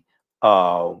family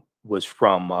was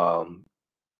from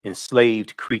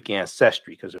enslaved Creek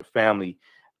ancestry, because her family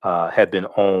had been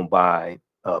owned by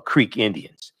Creek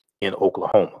Indians in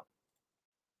Oklahoma.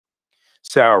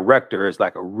 Sarah Rector is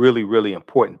like a really, really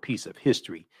important piece of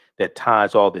history that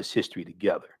ties all this history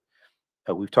together.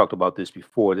 We've talked about this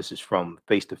before. This is from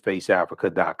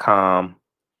face-to-faceafrica.com.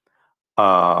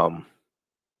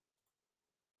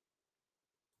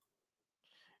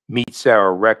 Meet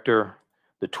Sarah Rector,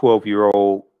 the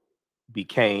 12-year-old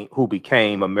who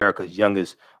became America's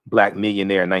youngest Black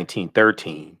millionaire in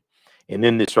 1913. And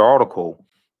in this article,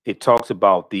 it talks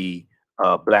about the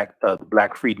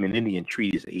Black Freedmen Indian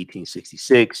Treaties of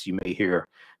 1866. You may hear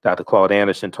Dr. Claude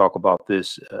Anderson talk about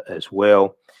this as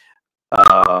well.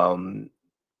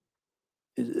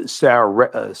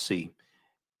 Sarah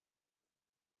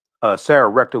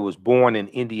Rector was born in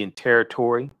Indian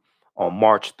Territory on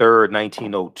March 3rd,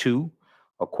 1902.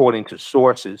 According to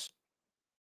sources,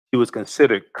 he was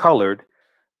considered colored,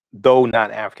 though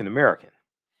not African American.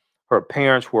 Her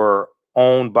parents were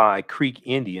owned by Creek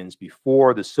Indians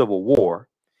before the Civil War.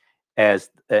 As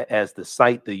the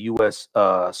site the U.S.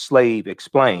 Slave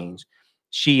explains,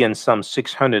 she and some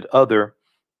 600 other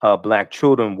Black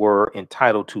children were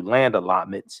entitled to land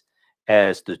allotments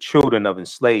as the children of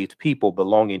enslaved people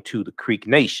belonging to the Creek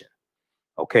Nation.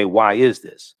 Okay, why is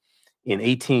this? In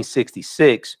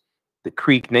 1866, the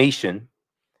Creek Nation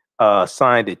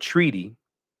signed a treaty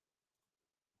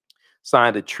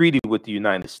with the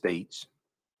United States.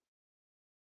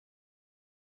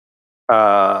 In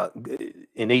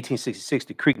 1866,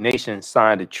 the Creek Nation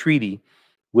signed a treaty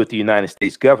with the United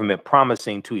States government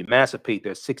promising to emancipate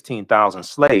their 16,000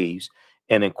 slaves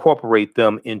and incorporate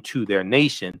them into their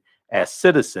nation as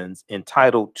citizens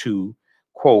entitled to,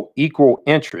 quote, equal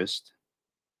interest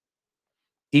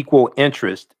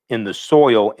in the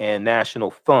soil and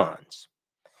national funds.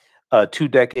 2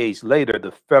 decades later,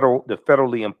 the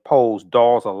federally imposed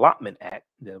Dawes Allotment Act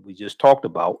that we just talked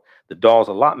about, the Dawes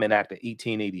Allotment Act of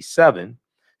 1887,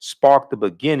 sparked the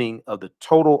beginning of the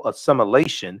total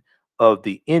assimilation of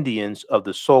the Indians of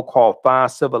the so-called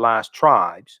 5 civilized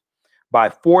tribes by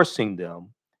forcing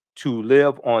them to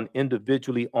live on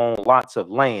individually owned lots of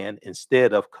land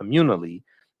instead of communally,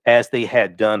 as they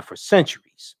had done for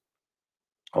centuries.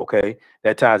 Okay,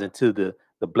 that ties into the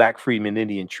Black Freedmen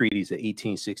Indian Treaties of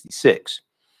 1866.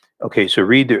 Okay, so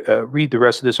read the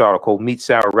rest of this article. Meet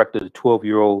Sarah Rector, the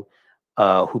 12-year-old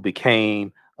who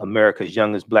became America's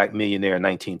youngest Black millionaire in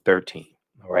 1913.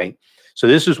 All right, so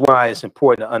this is why it's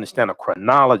important to understand a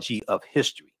chronology of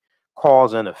history,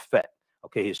 cause and effect.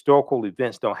 Okay, historical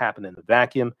events don't happen in a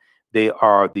vacuum. They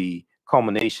are the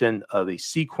culmination of a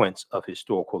sequence of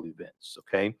historical events.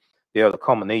 Okay, they are the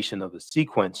culmination of a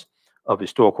sequence of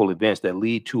historical events that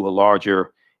lead to a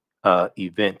larger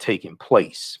event taking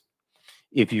place.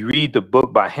 If you read the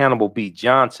book by Hannibal B.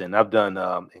 Johnson, I've done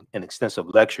an extensive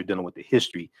lecture dealing with the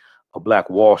history of Black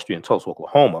Wall Street in Tulsa,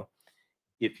 Oklahoma.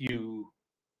 If you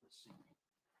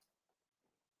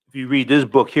read this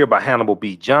book here by Hannibal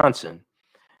B. Johnson,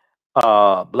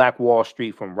 Black Wall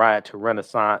Street from Riot to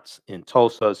Renaissance in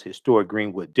Tulsa's historic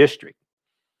Greenwood District.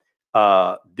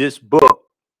 This book,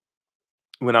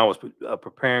 when I was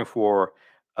preparing for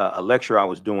a lecture I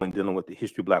was doing dealing with the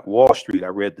history of Black Wall Street. I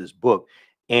read this book,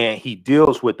 and he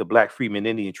deals with the Black Freedmen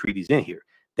Indian treaties in here.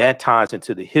 That ties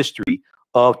into the history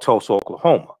of Tulsa,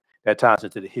 Oklahoma. That ties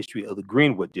into the history of the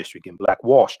Greenwood District and Black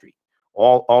Wall Street.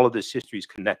 All of this history is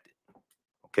connected.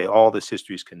 Okay, all this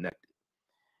history is connected.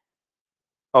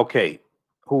 Okay,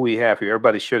 who we have here?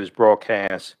 Everybody share this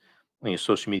broadcast on your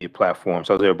social media platforms.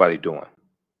 How's everybody doing?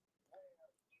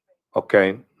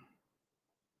 Okay.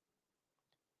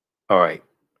 All right.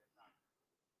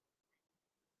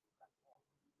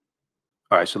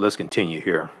 All right, so let's continue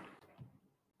here.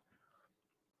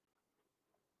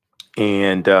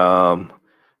 And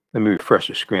let me refresh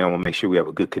the screen. I want to make sure we have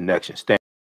a good connection.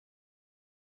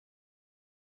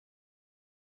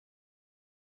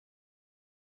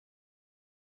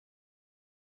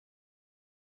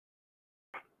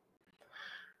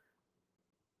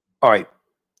 All right,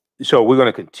 so we're going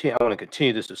to continue. I want to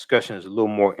continue this discussion. There's a little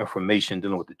more information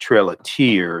dealing with the Trail of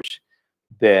Tears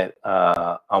that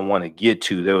I want to get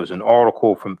to. There was an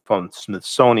article from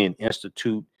Smithsonian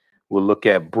Institute we'll look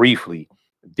at briefly.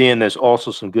 Then there's also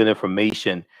some good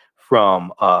information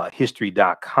from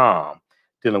history.com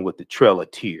dealing with the Trail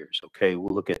of Tears. Okay,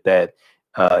 we'll look at that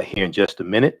here in just a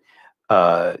minute.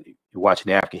 You're watching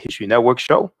the African History Network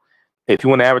show. If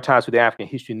you want to advertise with the African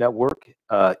History Network,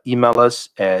 email us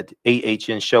at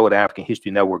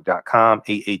AHNshow@AfricanHistoryNetwork.com,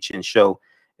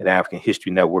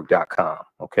 AHNshow@AfricanHistoryNetwork.com.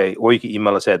 Okay, or you can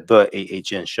email us at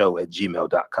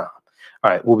TheAHNshow@gmail.com.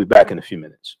 All right, we'll be back in a few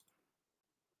minutes.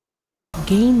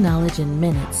 Gain knowledge in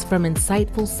minutes from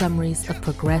insightful summaries of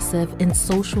progressive and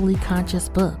socially conscious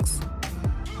books.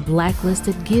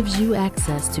 Blacklisted gives you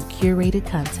access to curated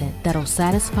content that'll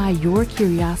satisfy your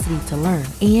curiosity to learn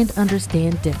and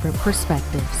understand different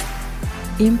perspectives.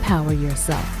 Empower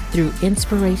yourself through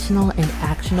inspirational and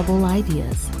actionable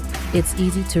ideas. It's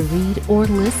easy to read or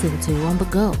listen to on the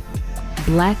go.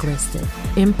 Blacklisted.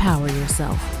 Empower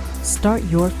yourself. Start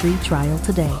your free trial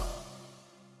today.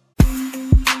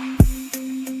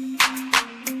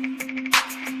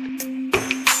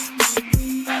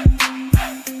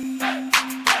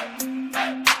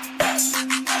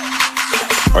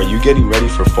 Are you getting ready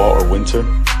for fall or winter?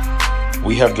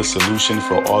 We have the solution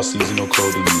for all seasonal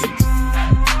clothing needs.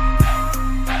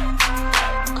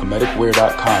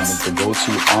 Kemeticwear.com is the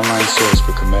go-to online source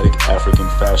for Kemetic African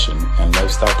fashion and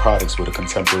lifestyle products with a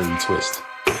contemporary twist.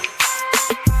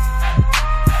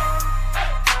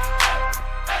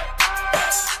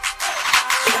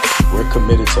 We're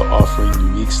committed to offering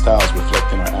unique styles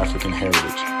reflecting our African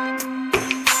heritage.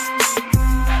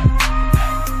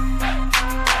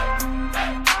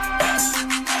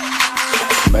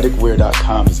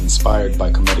 Kemeticwear.com is inspired by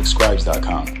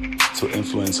KemeticScribes.com to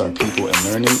influence our people in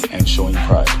learning and showing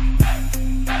pride.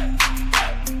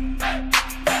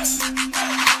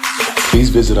 Please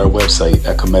visit our website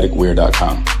at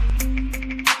Kemeticwear.com.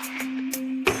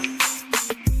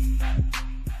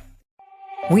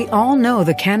 We all know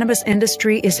the cannabis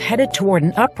industry is headed toward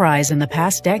an uprise in the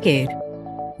past decade.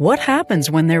 What happens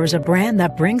when there is a brand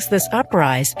that brings this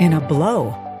uprise in a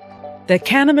blow? The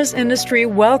cannabis industry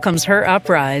welcomes her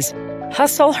uprise.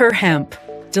 Hustle her hemp.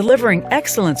 Delivering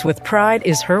excellence with pride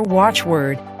is her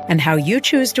watchword, and how you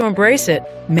choose to embrace it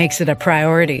makes it a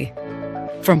priority.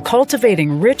 From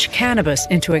cultivating rich cannabis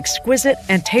into exquisite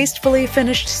and tastefully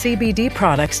finished CBD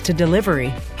products to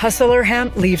delivery, Hustle Her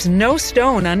Hemp leaves no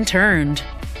stone unturned.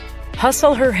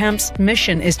 Hustle Her Hemp's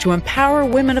mission is to empower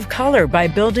women of color by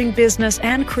building business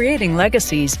and creating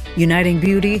legacies, uniting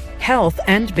beauty, health,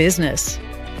 and business.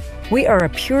 We are a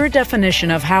pure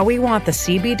definition of how we want the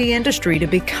CBD industry to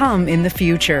become in the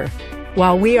future.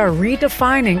 While we are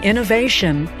redefining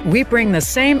innovation, we bring the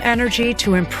same energy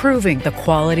to improving the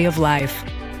quality of life.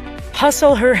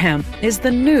 Hustle Her Hemp is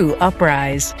the new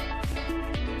uprise.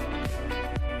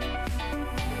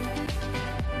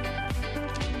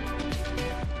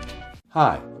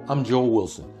 Hi, I'm Joel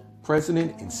Wilson,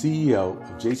 President and CEO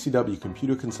of JCW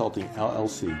Computer Consulting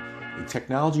LLC, a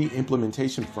technology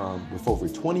implementation firm with over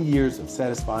 20 years of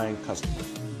satisfying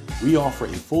customers. We offer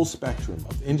a full spectrum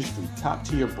of industry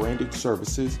top-tier branded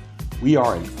services. We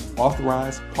are an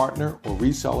authorized partner or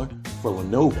reseller for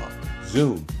Lenovo,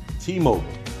 Zoom, T-Mobile,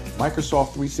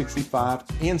 Microsoft 365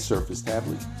 and Surface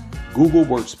tablets, Google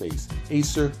Workspace,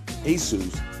 Acer,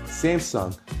 Asus,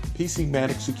 Samsung,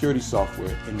 PCmatic security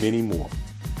software, and many more.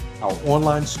 Our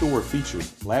online store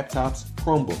features laptops,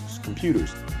 Chromebooks,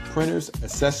 computers, printers,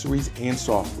 accessories, and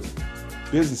software.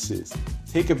 Businesses,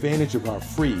 take advantage of our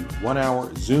free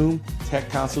 1-hour Zoom tech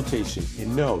consultation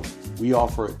and know we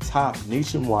offer top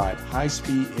nationwide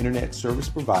high-speed internet service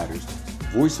providers,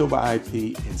 voice over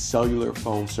IP, and cellular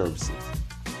phone services.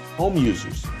 Home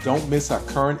users, don't miss our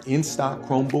current in-stock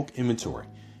Chromebook inventory.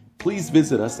 Please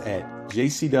visit us at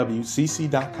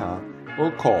jcwcc.com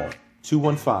or call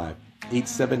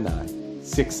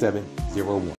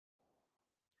 215-879-6701.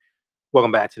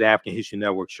 Welcome back to the African History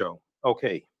Network show.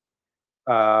 Okay.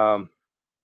 All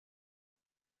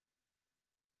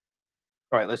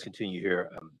right, let's continue here.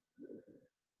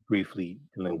 Briefly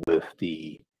dealing with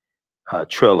the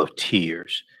Trail of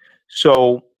Tears.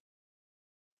 So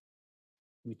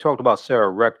we talked about Sarah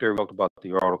Rector, we talked about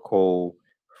the article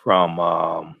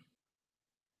from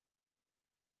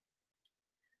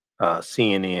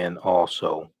CNN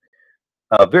also.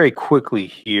 Very quickly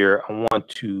here, I want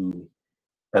to,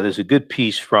 there's a good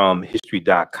piece from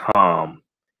history.com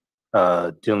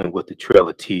dealing with the Trail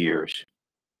of Tears.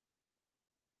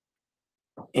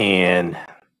 And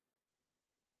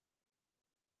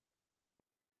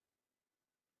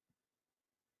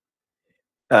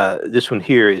this one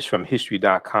here is from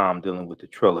history.com dealing with the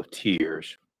Trail of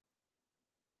Tears.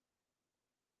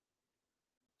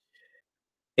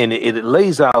 And it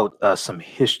lays out some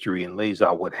history and lays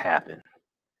out what happened.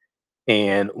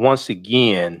 And once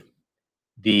again,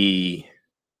 the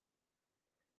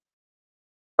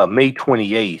May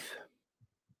 28th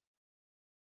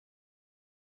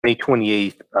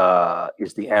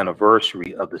is the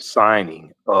anniversary of the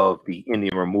signing of the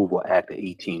Indian Removal Act of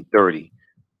 1830,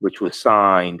 which was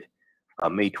signed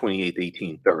May 28th,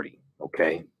 1830.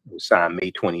 Okay, it was signed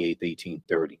May 28th,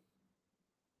 1830.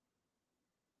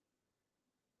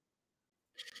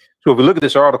 So if we look at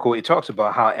this article, it talks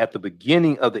about how at the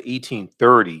beginning of the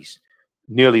 1830s,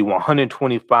 nearly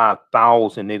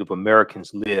 125,000 Native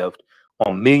Americans lived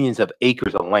on millions of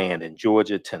acres of land in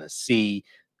Georgia, Tennessee,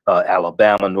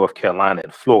 Alabama, North Carolina,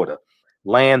 and Florida.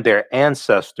 Land their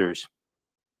ancestors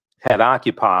had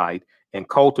occupied and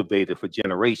cultivated for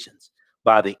generations.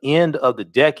 By the end of the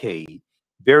decade,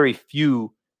 very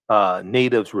few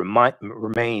natives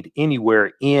remained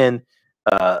anywhere in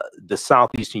the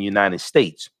southeastern United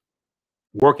States.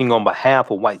 Working on behalf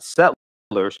of white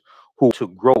settlers who to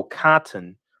grow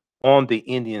cotton on the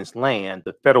Indians' land,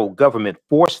 the federal government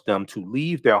forced them to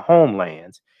leave their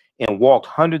homelands and walked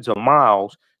hundreds of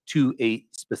miles to a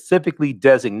specifically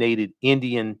designated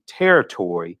Indian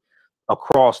territory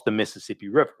across the Mississippi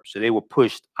River. So they were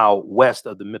pushed out west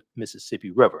of the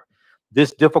Mississippi River.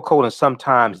 This difficult and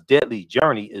sometimes deadly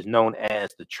journey is known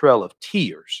as the Trail of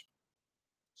Tears.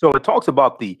 So it talks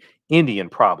about the Indian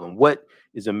problem. What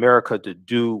is America to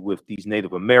do with these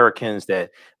Native Americans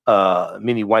that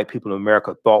many white people in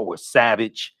America thought were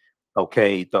savage?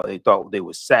 Okay, they thought they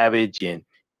were savage and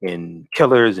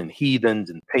killers and heathens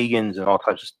and pagans and all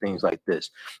types of things like this.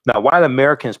 Now, white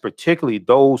Americans, particularly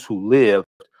those who lived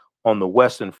on the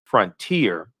western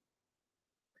frontier,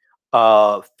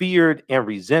 feared and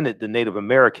resented the Native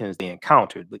Americans they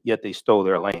encountered, but yet they stole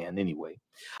their land anyway.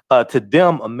 To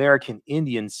them, American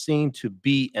Indians seemed to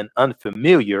be an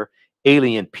unfamiliar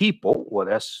alien people. Well,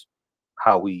 that's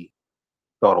how we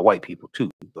thought of white people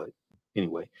too, but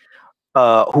anyway,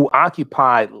 who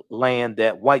occupied land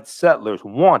that white settlers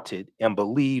wanted and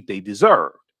believed they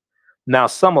deserved. Now,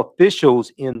 some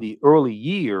officials in the early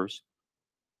years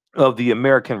of the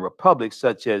American Republic,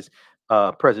 such as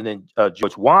President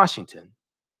George Washington,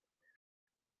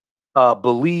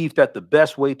 believed that the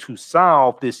best way to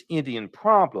solve this Indian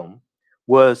problem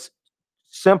was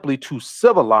simply to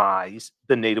civilize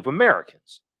the Native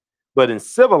Americans. But in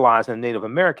civilizing the Native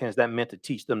Americans, that meant to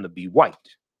teach them to be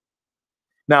white.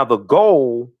 Now, the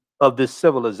goal of this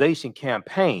civilization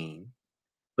campaign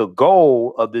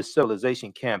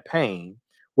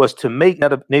was to make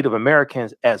Native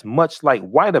Americans as much like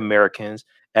white Americans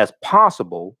as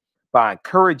possible by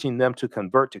encouraging them to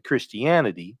convert to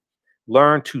Christianity,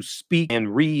 learn to speak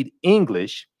and read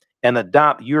English, and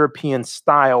adopt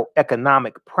European-style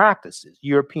economic practices,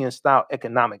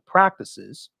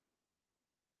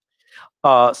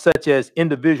 such as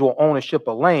individual ownership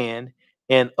of land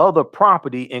and other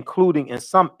property, including, in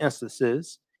some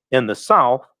instances in the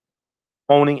South,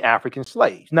 owning African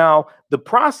slaves. Now, the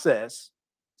process,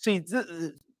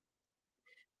 this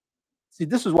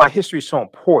is why history is so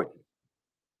important,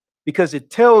 because it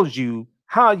tells you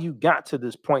how you got to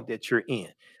this point that you're in.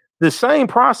 The same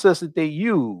process that they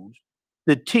use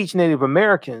to teach Native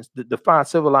Americans, the five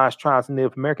civilized tribes of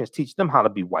Native Americans, teach them how to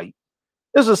be white.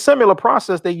 There's a similar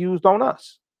process they used on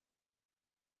us,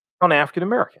 on African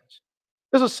Americans.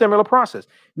 There's a similar process.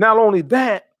 Not only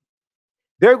that,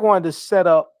 they're going to set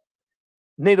up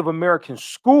Native American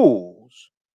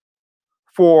schools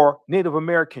for Native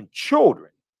American children.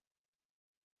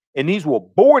 And these were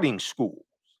boarding schools.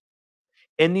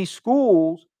 And these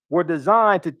schools were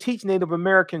designed to teach Native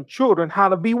American children how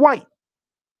to be white.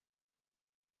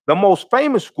 The most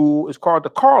famous school is called the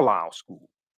Carlisle School.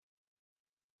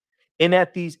 And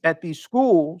at these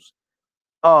schools,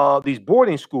 these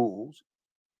boarding schools,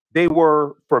 they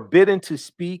were forbidden to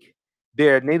speak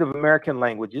their Native American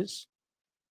languages.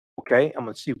 Okay, I'm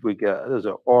gonna see if we got. There's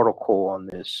an article on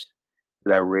this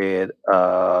that I read.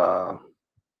 I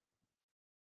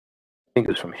think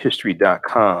it's from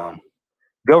history.com.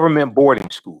 Government boarding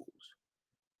schools.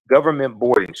 Government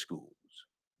boarding schools.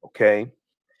 Okay.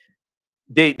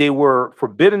 They were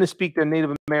forbidden to speak their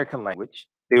Native American language.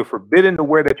 They were forbidden to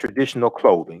wear their traditional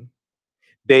clothing.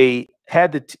 They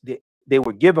had to. They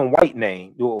were given white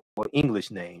names or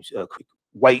English names,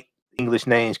 white English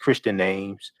names, Christian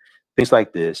names, things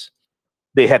like this.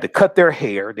 They had to cut their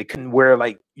hair. They couldn't wear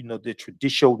the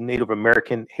traditional Native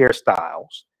American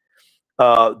hairstyles.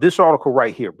 This article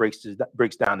right here breaks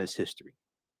down this history.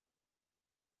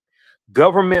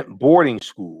 Government boarding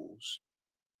schools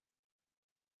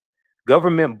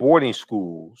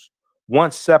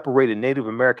once separated Native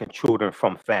American children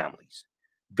from families.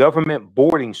 Government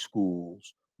boarding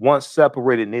schools once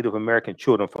separated Native American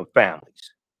children from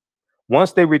families.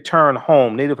 Once they returned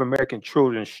home, Native American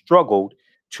children struggled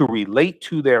to relate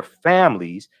to their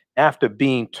families after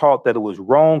being taught that it was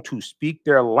wrong to speak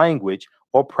their language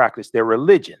or practice their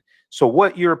religion. So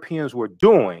what Europeans were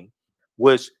doing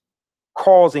was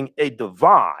causing a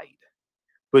divide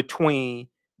between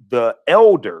the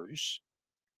elders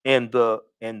and the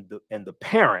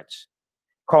parents,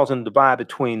 causing a divide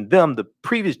between them, the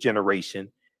previous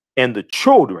generation, and the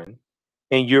children,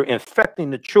 and you're infecting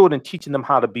the children, teaching them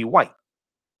how to be white.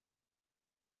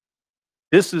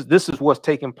 This is what's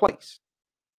taking place.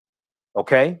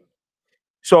 Okay,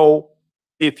 so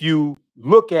if you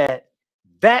look at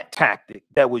that tactic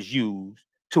that was used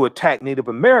to attack Native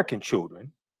American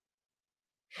children,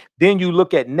 then you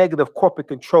look at negative corporate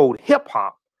controlled hip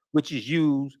hop, which is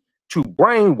used to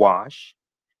brainwash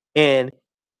and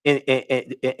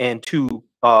to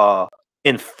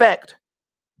infect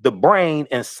the brain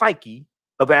and psyche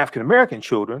of African American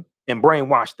children and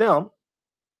brainwash them.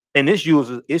 And it's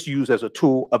used as a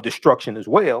tool of destruction as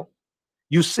well.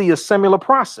 You see a similar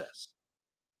process.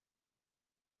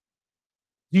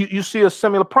 You see a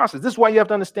similar process. This is why you have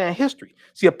to understand history.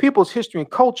 See, a people's history and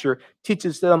culture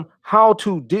teaches them how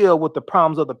to deal with the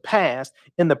problems of the past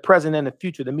in the present and the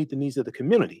future to meet the needs of the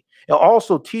community. It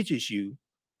also teaches you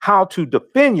how to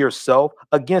defend yourself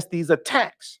against these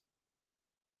attacks,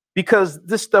 because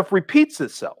this stuff repeats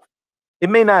itself. It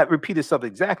may not repeat itself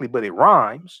exactly, but it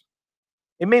rhymes.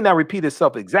 It may not repeat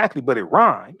itself exactly, but it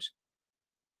rhymes.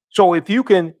 So if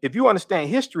you understand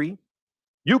history,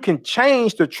 you can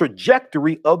change the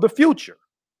trajectory of the future.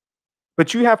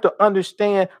 But you have to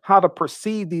understand how to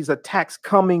perceive these attacks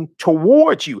coming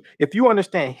towards you. If you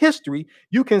understand history,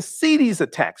 you can see these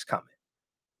attacks coming.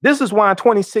 This is why in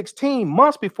 2016,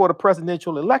 months before the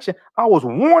presidential election, I was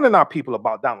warning our people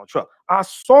about Donald Trump. I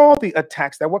saw the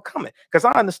attacks that were coming because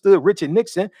I understood Richard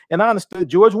Nixon and I understood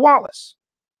George Wallace.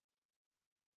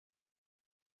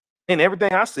 And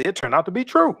everything I said turned out to be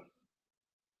true.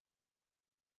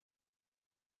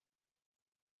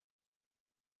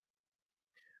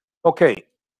 Okay.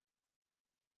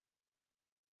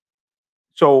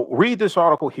 So read this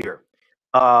article here.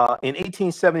 In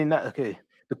 1879, okay,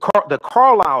 the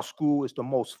Carlisle School is the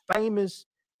most famous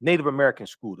Native American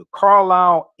school, the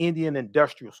Carlisle Indian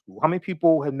Industrial School. How many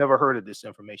people have never heard of this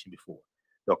information before?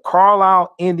 The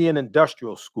Carlisle Indian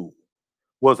Industrial School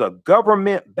was a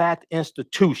government-backed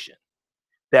institution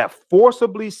that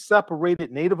forcibly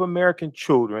separated Native American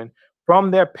children from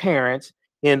their parents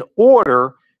in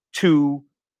order to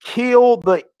kill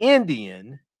the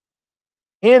Indian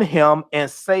in him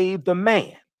and save the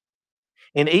man.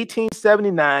 In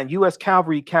 1879, U.S.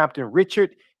 Cavalry Captain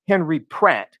Richard Henry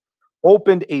Pratt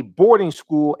opened a boarding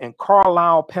school in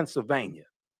Carlisle, Pennsylvania.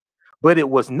 But it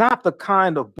was not the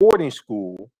kind of boarding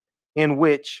school in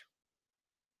which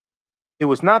that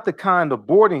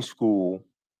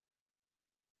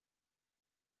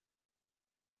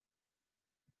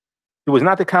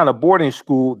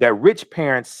rich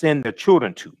parents send their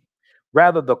children to.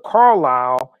 Rather, the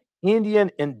Carlisle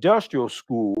Indian Industrial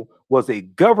School was a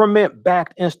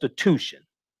government-backed institution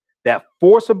that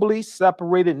forcibly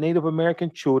separated Native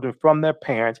American children from their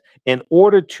parents in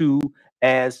order to,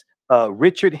 as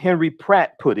Richard Henry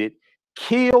Pratt put it,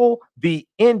 kill the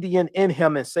Indian in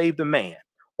him and save the man.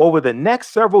 Over the next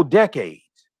several decades,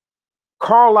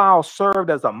 Carlisle served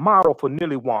as a model for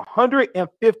nearly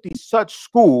 150 such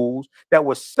schools that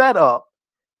were set up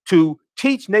to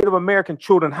teach Native American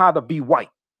children how to be white.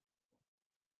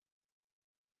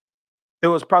 There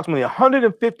was approximately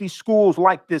 150 schools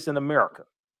like this in America.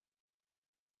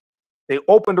 They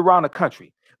opened around the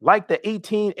country. like the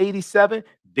 1887,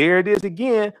 there it is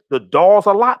again, the Dawes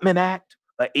Allotment Act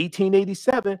of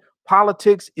 1887.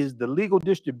 Politics is the legal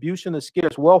distribution of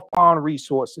scarce wealth, power, and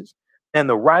resources, and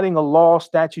the writing of laws,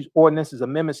 statutes, ordinances,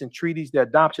 amendments, and treaties, their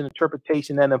adoption,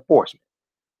 interpretation, and enforcement.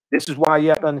 This is why you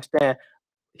have to understand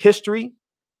history,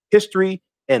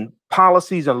 and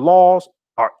policies and laws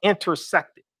are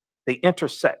intersected. They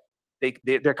intersect.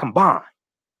 They're combined.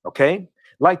 Okay.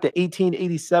 Like the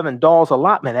 1887 Dawes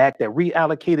Allotment Act that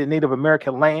reallocated Native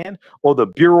American land, or the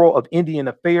Bureau of Indian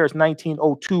Affairs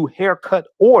 1902 haircut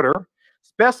order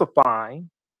specifying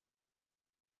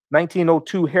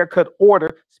 1902 haircut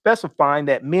order specifying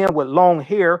that men with long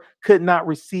hair could not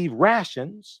receive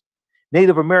rations.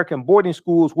 Native American boarding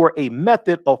schools were a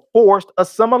method of forced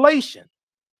assimilation.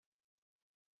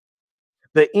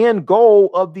 The end goal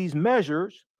of these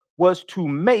measures was to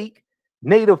make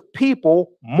Native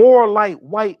people more like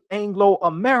white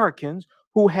Anglo-Americans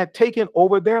who had taken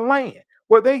over their land,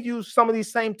 where they used some of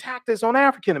these same tactics on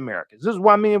African Americans. This is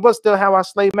why many of us still have our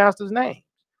slave masters' names,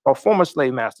 or former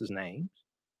slave masters' names.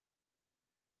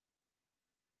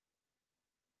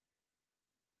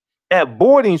 At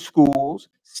boarding schools,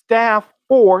 staff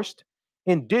forced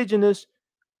indigenous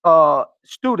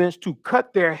students to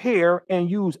cut their hair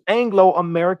and use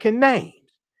Anglo-American names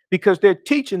because they're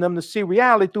teaching them to see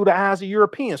reality through the eyes of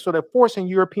Europeans. So they're forcing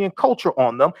European culture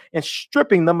on them and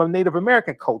stripping them of Native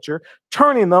American culture,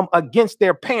 turning them against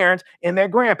their parents and their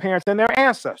grandparents and their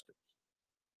ancestors.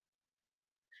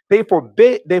 They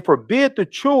forbid the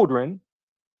children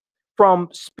from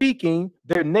speaking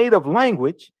their native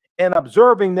language and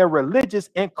observing their religious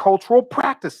and cultural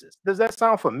practices. Does that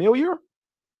sound familiar?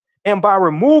 And by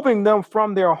removing them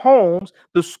from their homes,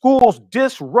 the schools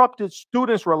disrupted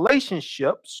students'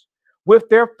 relationships with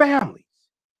their families.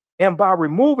 And by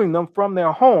removing them from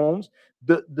their homes,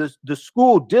 the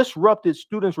school disrupted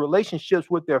students' relationships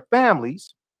with their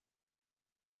families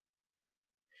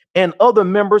and other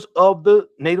members of the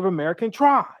Native American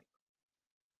tribe.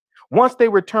 Once they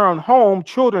returned home,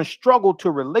 children struggled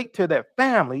to relate to their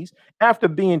families after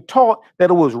being taught that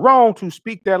it was wrong to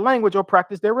speak their language or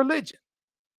practice their religion.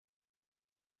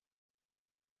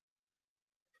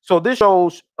 So this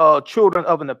shows children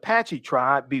of an Apache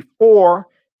tribe before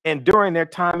and during their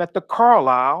time at the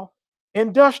Carlisle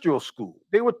Industrial School.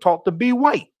 They were taught to be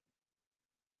white.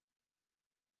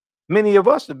 Many of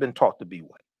us have been taught to be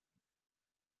white.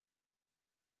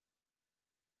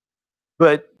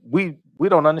 But we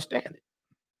don't understand it.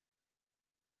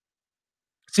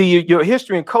 See, your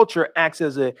history and culture acts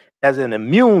as an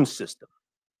immune system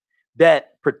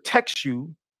that protects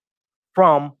you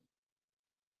from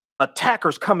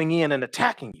attackers coming in and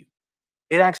attacking you.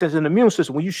 It acts as an immune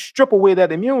system. When you strip away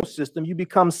that immune system, you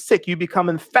become sick, you become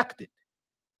infected.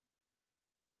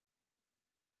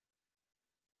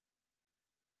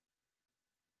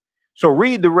 So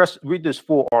read this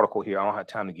full article here. I don't have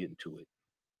time to get into it.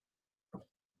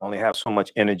 I only have so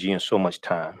much energy and so much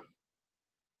time.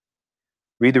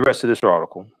 Read the rest of this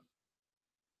article.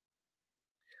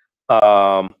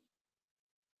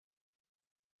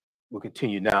 We'll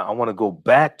continue now. I want to go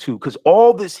back to, because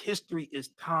all this history is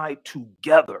tied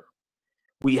together.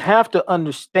 We have to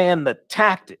understand the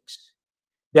tactics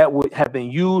that would have been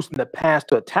used in the past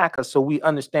to attack us, so we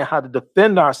understand how to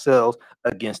defend ourselves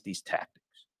against these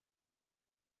tactics.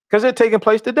 Because they're taking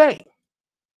place today.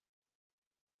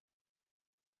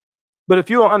 But if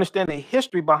you don't understand the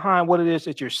history behind what it is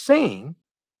that you're seeing,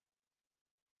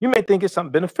 you may think it's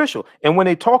something beneficial. And when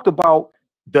they talked about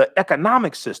the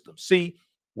economic system, see,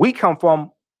 we come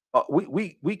from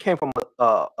we came from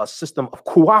a system of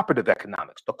cooperative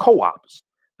economics, the co-ops,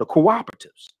 the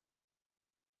cooperatives,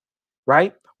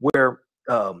 right? Where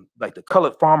like the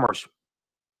Colored Farmers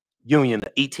Union,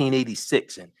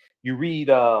 1886, and you read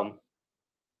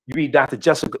Dr.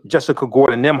 Jessica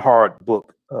Gordon Nimhard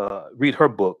book, read her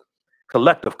book,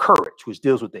 Collective Courage, which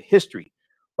deals with the history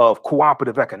of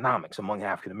cooperative economics among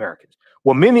African Americans.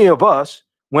 Well, many of us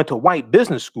went to white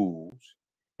business schools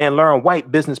and learned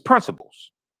white business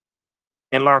principles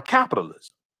and learned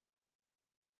capitalism,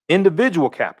 individual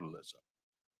capitalism.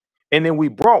 And then we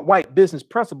brought white business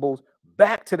principles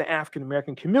back to the African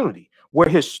American community, where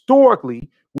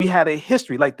historically we had a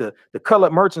history, like the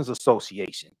Colored Merchants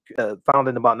Association,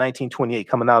 founded in about 1928,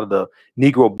 coming out of the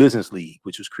Negro Business League,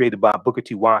 which was created by Booker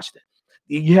T. Washington.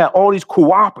 You had all these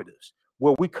cooperatives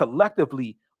where we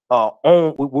collectively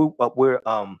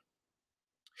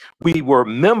we were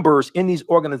members in these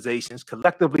organizations,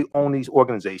 collectively own these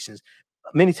organizations,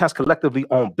 many times collectively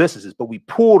own businesses, but we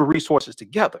pooled resources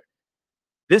together.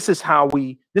 This is how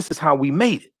we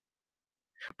made it.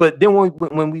 But then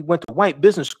when we went to white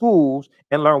business schools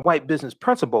and learned white business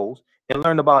principles and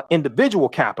learned about individual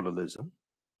capitalism,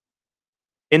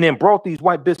 and then brought these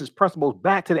white business principles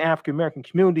back to the African American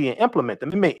community and implement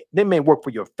them. They may work for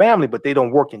your family, but they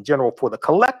don't work in general for the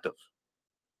collective.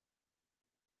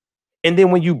 And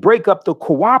then when you break up the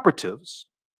cooperatives,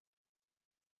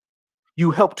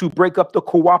 you help to break up the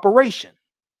cooperation.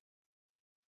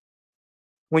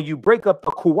 When you break up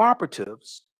the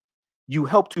cooperatives, you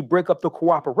help to break up the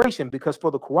cooperation, because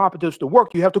for the cooperatives to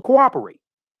work, you have to cooperate.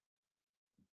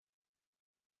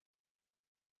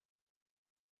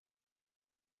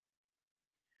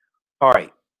 All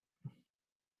right.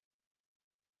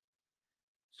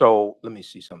 So let me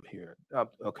see something here.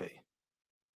 Okay.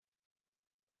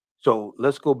 So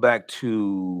let's go back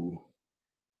to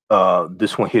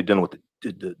this one here, dealing with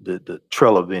the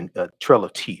Trail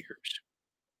of Tears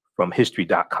from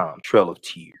History.com. Trail of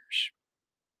Tears.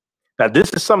 Now,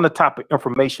 this is some of the type of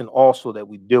information also that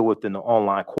we deal with in the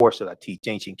online course that I teach: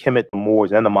 ancient Kemet, the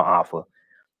Moors, and the Maafa,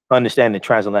 understanding the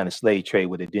transatlantic slave trade,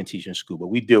 with a didn't teach in school. But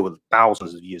we deal with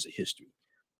thousands of years of history.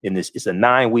 In this, it's a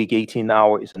 9-week,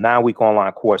 18-hour, it's a 9-week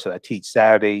online course that I teach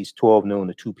Saturdays, 12 noon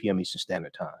to 2 p.m. Eastern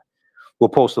Standard Time. We'll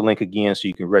post the link again so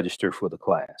you can register for the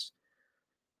class.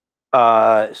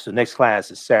 So next class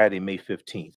is Saturday, May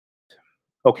 15th.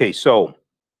 Okay, so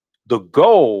the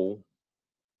goal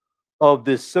of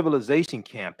this civilization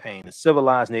campaign to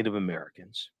civilize Native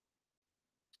Americans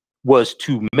was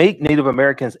to make Native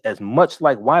Americans as much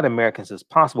like white Americans as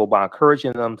possible by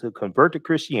encouraging them to convert to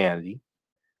Christianity,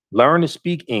 learn to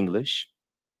speak English,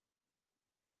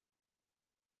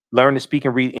 learn to speak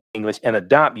and read English, and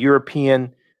adopt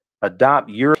European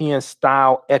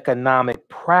style economic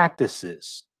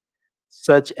practices,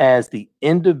 such as the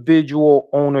individual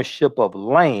ownership of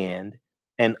land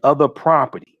and other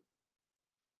property.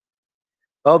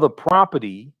 Other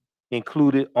property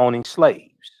included owning slaves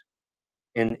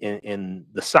in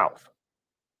the South.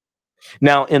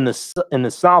 Now, in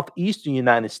the southeastern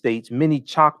United States, many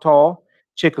Choctaw,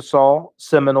 Chickasaw,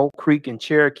 Seminole, Creek, and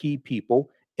Cherokee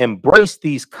people embraced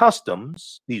these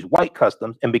customs, these white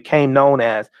customs, and became known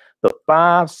as the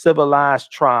 5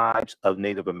 civilized tribes of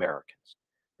Native Americans.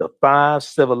 The 5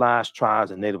 civilized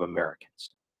tribes of Native Americans.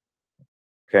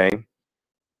 Okay.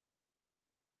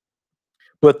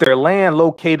 But their land,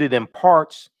 located in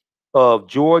parts of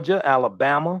Georgia,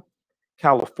 Alabama,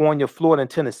 California, Florida, and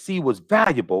Tennessee, was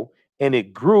valuable, and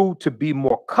it grew to be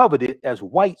more coveted as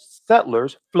white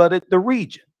settlers flooded the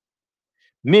region.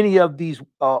 Many of these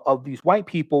white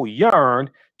people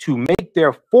yearned to make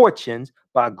their fortunes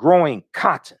by growing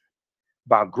cotton,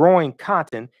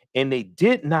 and they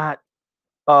did not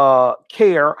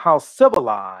care how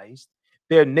civilized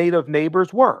their native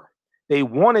neighbors were. They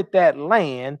wanted that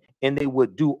land, and they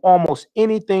would do almost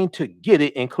anything to get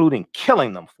it, including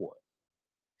killing them for it.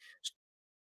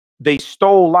 They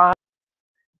stole lives.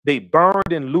 They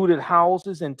burned and looted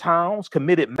houses and towns,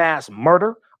 committed mass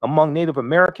murder among Native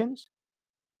Americans,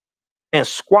 and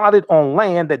squatted on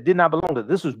land that did not belong to them.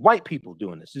 This is white people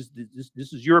doing this.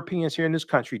 This is Europeans here in this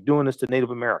country doing this to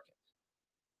Native Americans.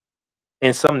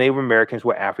 And some Native Americans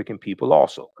were African people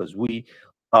also, because we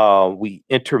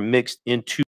intermixed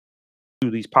into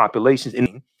these populations.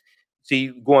 And see,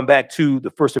 going back to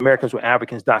the first Americans were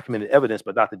Africans, documented evidence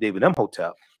by Dr. David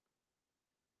Imhotep.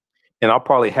 And I'll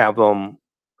probably have them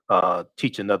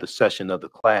teach another session of the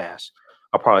class.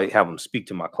 I'll probably have them speak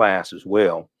to my class as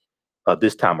well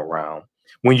this time around.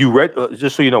 When you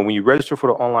just so you know, when you register for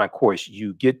the online course,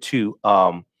 you get to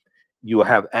you will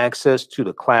have access to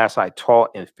the class I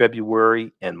taught in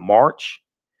February and March.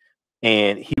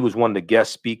 And he was one of the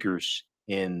guest speakers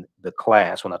in the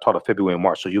class when I taught in February and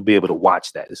March. So you'll be able to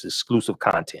watch that. It's exclusive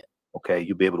content. Okay,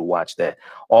 you'll be able to watch that.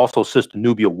 Also, Sister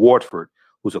Nubia Wardford,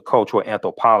 who's a cultural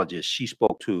anthropologist, she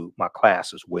spoke to my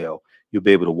class as well. You'll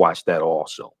be able to watch that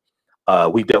also.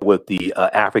 We dealt with the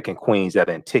African queens at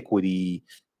antiquity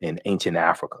in ancient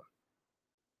Africa.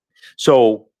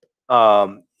 So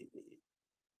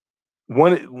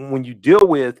when you deal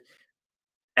with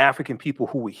African people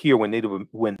who were here when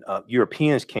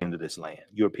Europeans came to this land,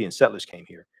 European settlers came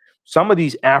here, some of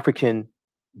these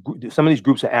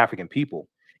groups of African people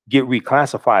get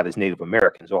reclassified as Native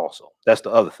Americans also. That's the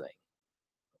other thing.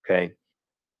 Okay,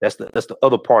 that's the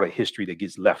other part of history that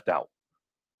gets left out.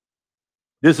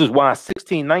 This is why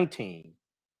 1619,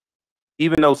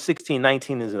 even though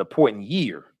 1619 is an important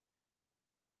year,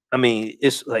 I mean,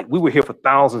 it's like we were here for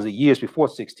thousands of years before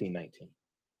 1619.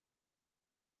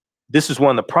 This is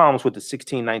one of the problems with the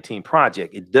 1619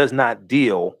 project. It does not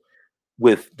deal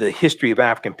with the history of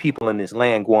African people in this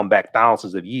land going back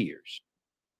thousands of years.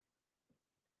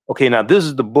 Okay, now this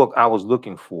is the book I was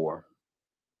looking for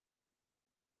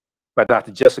by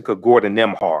Dr. Jessica Gordon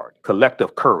Nemhard,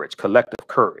 Collective Courage, Collective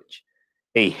Courage,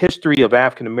 A History of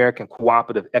African American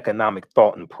Cooperative Economic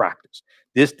Thought and Practice.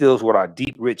 This deals with our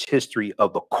deep, rich history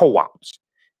of the co-ops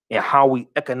and how we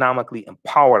economically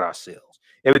empowered ourselves.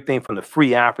 Everything from the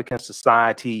Free African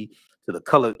Society to the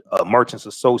Colored Merchants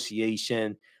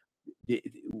Association.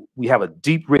 We have a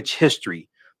deep, rich history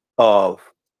of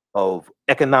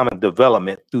economic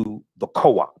development through the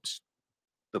co-ops,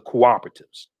 the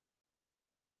cooperatives.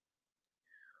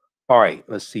 All right,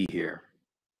 let's see here.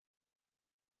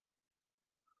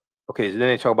 Okay, so then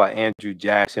they talk about Andrew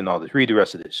Jackson, all this. Read the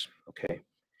rest of this, okay?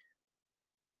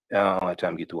 I don't have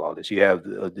time to get through all this. You have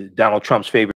Donald Trump's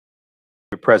favorite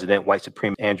president, white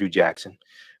supremacist Andrew Jackson.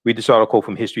 Read this article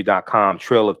from history.com,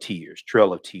 Trail of Tears,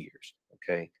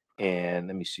 okay? And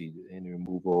let me see, any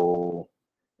removal,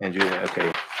 Andrew,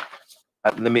 okay.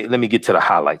 Let me get to the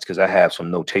highlights because I have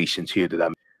some notations here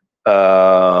that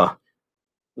I'm,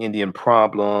 Indian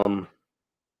problem,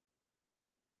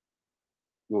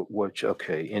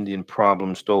 okay, Indian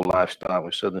problem, stole livestock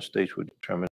when southern states were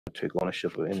determined to take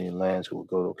ownership of Indian lands who would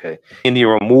go, okay. Indian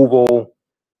removal,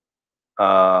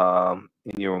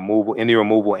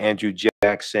 Andrew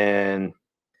Jackson.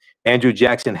 Andrew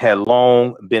Jackson had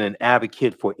long been an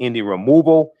advocate for Indian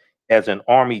removal as an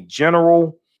Army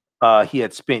general. He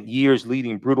had spent years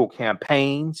leading brutal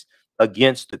campaigns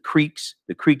against the Creeks,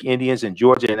 the Creek Indians in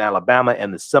Georgia and Alabama,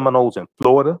 and the Seminoles in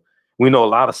Florida. We know a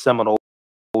lot of Seminoles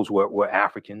were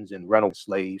Africans and rental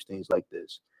slaves, things like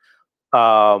this.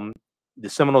 The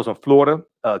Seminoles in Florida,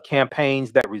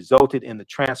 campaigns that resulted in the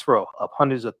transfer of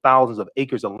hundreds of thousands of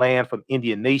acres of land from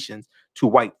Indian nations to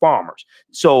white farmers.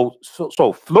 So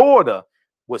Florida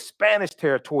was Spanish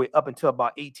territory up until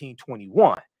about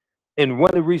 1821. And one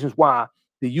of the reasons why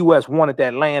the U.S. wanted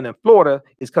that land in Florida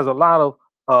is because a lot of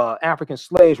African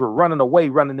slaves were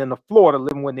running into Florida,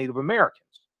 living with Native Americans.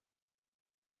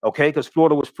 Okay, because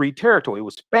Florida was free territory. It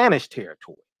was Spanish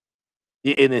territory.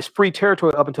 It is free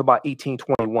territory up until about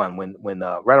 1821, when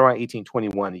right around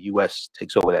 1821, the U.S.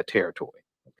 takes over that territory.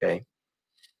 Okay.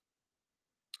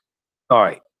 All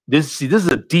right. This is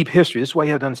a deep history. This is why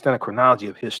you have to understand the chronology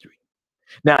of history.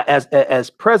 Now, as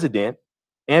president,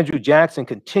 Andrew Jackson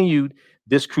continued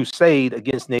this crusade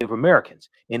against Native Americans.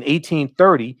 In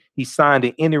 1830, he signed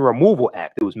the Indian Removal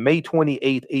Act. It was May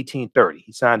 28, 1830.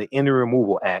 He signed the Indian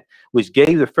Removal Act, which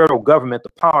gave the federal government the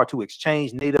power to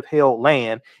exchange native-held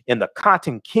land in the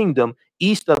Cotton Kingdom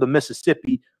east of the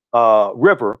Mississippi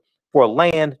River for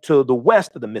land to the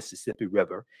west of the Mississippi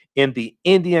River in the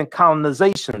Indian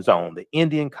colonization zone,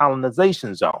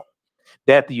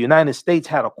 that the United States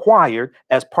had acquired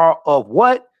as part of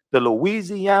what? The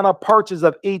Louisiana Purchase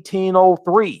of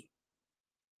 1803.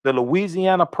 The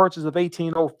Louisiana Purchase of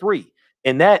 1803.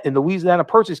 And the Louisiana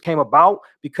Purchase came about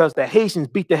because the Haitians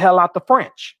beat the hell out the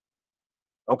French,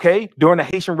 okay, during the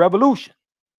Haitian Revolution.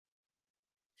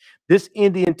 This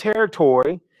Indian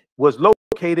territory was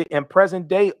located in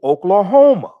present-day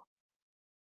Oklahoma.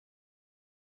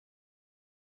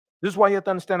 This is why you have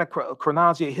to understand the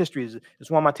chronology of history.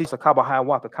 It's one of my teachers, Akaba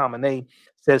Hiawatha Kamene,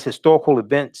 says historical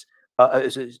events.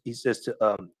 He says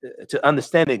to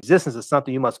understand the existence of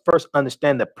something, you must first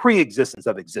understand the pre-existence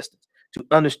of existence. To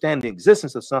understand the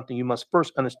existence of something, you must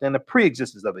first understand the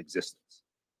pre-existence of existence.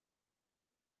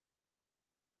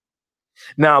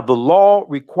 Now, the law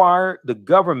required the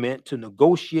government to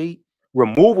negotiate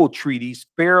removal treaties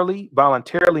fairly,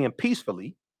 voluntarily, and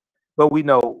peacefully, but we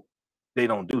know they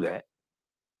don't do that.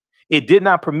 It did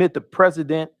not permit the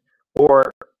president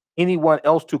or anyone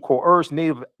else to coerce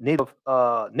native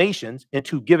nations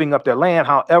into giving up their land.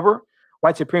 However,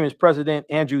 white supremacist President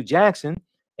Andrew Jackson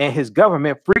and his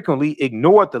government frequently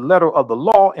ignored the letter of the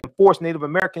law and forced Native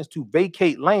Americans to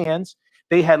vacate lands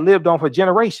they had lived on for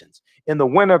generations. In the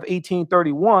winter of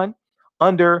 1831,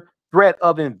 under threat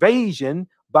of invasion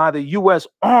by the U.S.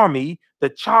 Army, the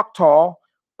Choctaw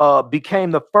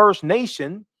became the first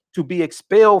nation to be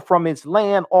expelled from its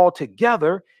land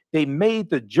altogether. They made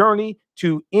the journey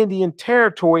to Indian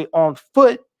territory on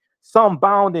foot, some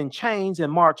bound in chains,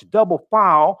 and marched double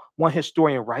file, one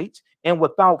historian writes, and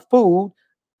without food,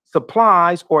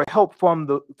 supplies, or help from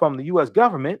the U.S.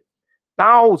 government.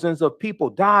 Thousands of people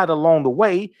died along the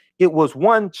way. It was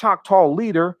one Choctaw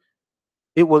leader.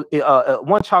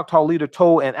 One Choctaw leader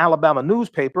told an Alabama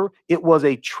newspaper, it was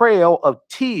a trail of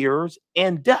tears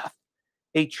and death.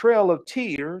 A trail of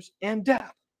tears and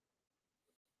death.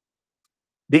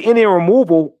 The Indian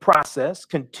removal process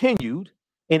continued.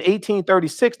 In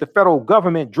 1836, the federal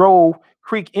government drove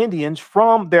Creek Indians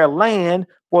from their land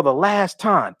for the last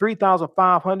time.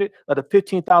 3,500 of the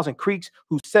 15,000 Creeks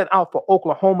who set out for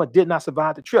Oklahoma did not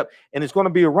survive the trip. And it's going to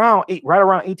be right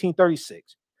around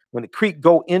 1836. when the Creek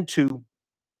go into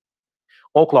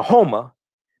Oklahoma,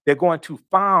 they're going to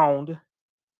found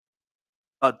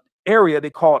an area they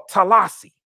call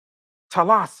Tallahassee.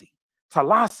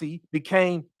 Tallahassee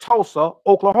became Tulsa,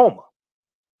 Oklahoma.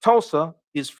 Tulsa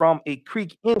is from a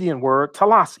Creek Indian word,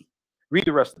 Tallahassee. Read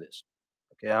the rest of this.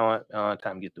 Okay, I don't have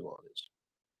time to get through all this.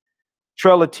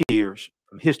 Trail of Tears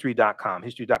from history.com.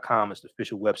 History.com is the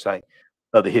official website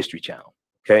of the History Channel.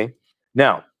 Okay.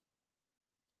 Now,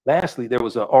 lastly, there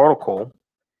was an article,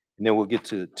 and then we'll get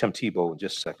to Tim Tebow in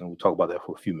just a second. We'll talk about that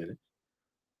for a few minutes.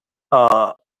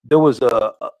 There was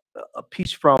a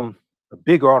piece from a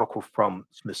big article from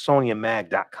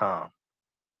SmithsonianMag.com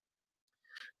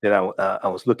that I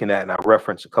was looking at and I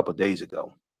referenced a couple of days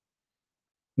ago.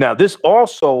 Now, this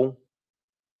also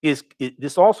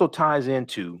ties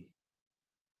into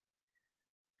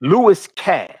Lewis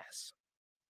Cass.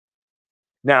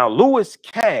 Now, Lewis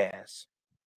Cass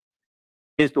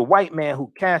is the white man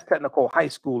who Cass Technical High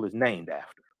School is named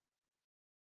after.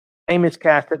 Famous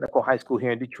Cass Technical High School here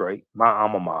in Detroit, my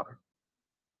alma mater.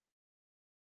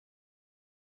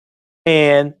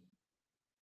 And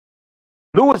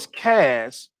Lewis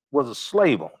Cass was a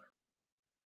slave owner.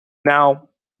 Now,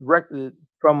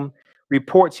 from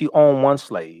reports, he owned one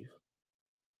slave.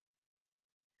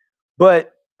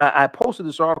 But I posted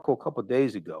this article a couple of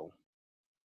days ago,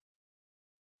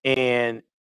 and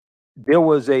there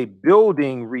was a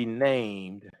building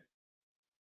renamed,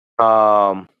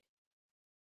 a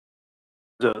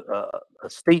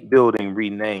state building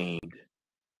renamed.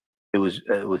 It was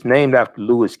named after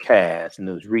Lewis Cass, and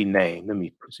it was renamed. Let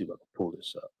me see if I can pull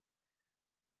this up.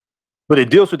 But it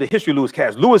deals with the history of Lewis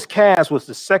Cass. Lewis Cass was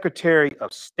the Secretary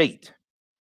of State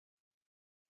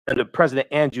under President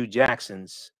Andrew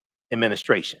Jackson's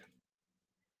administration.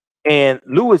 And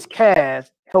Lewis Cass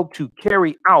helped to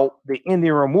carry out the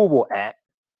Indian Removal Act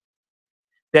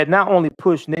that not only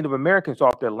pushed Native Americans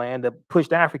off their land, but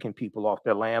pushed African people off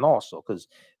their land also, because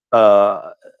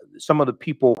some of the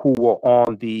people who were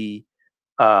on the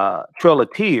Trail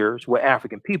of Tears were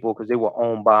African people because they were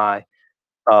owned by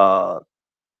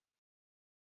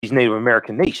these Native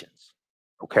American nations.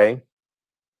 Okay.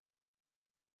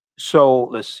 So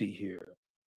let's see here.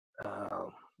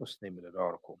 What's the name of that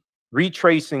article?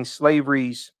 Retracing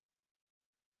Slavery's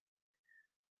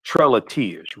Trail of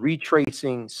Tears.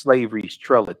 Retracing Slavery's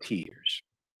Trail of Tears.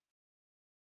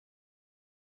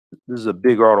 This is a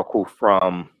big article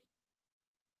from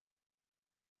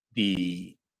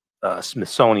the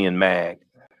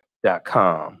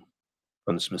SmithsonianMag.com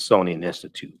from the Smithsonian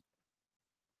Institute.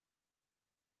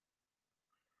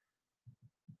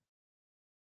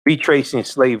 Retracing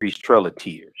Slavery's Trail of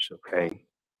Tears, okay?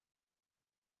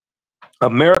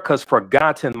 America's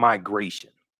Forgotten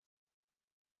Migration.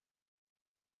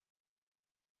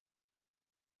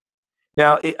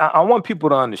 Now, I want people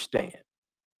to understand.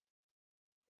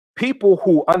 People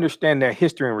who understand their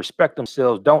history and respect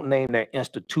themselves don't name their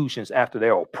institutions after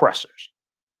their oppressors.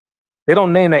 They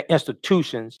don't name their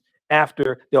institutions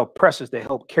after the oppressors that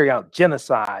helped carry out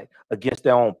genocide against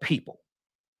their own people.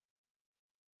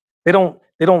 They don't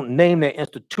name their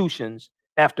institutions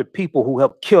after people who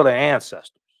helped kill their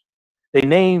ancestors. They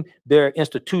name their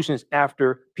institutions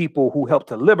after people who helped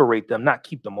to liberate them, not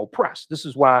keep them oppressed. This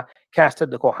is why Cass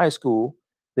Technical High School,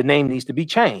 the name needs to be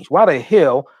changed. Why the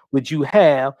hell would you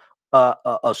have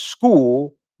a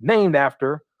school named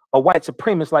after a white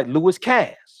supremacist like Lewis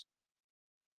Cass?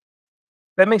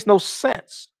 That makes no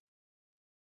sense.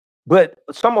 But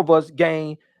some of us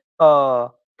gain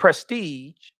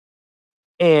prestige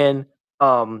and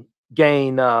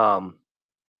gain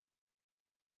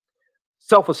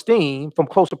self-esteem from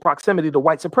closer proximity to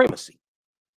white supremacy.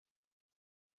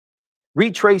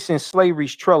 Retracing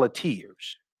Slavery's Trail of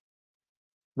Tears.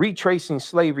 Retracing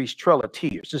Slavery's Trail of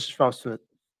Tears. This is from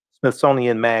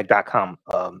SmithsonianMag.com,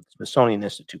 Smithsonian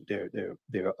Institute, their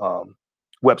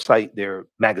website, their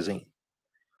magazine.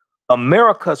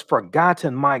 America's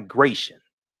Forgotten Migration.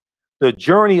 The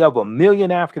journey of 1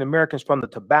 million African Americans from the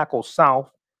tobacco South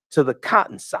to the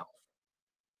cotton South.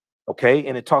 Okay,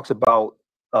 and it talks about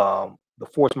the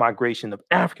forced migration of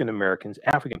African Americans,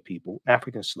 African people,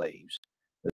 African slaves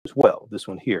as well. This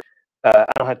one here. I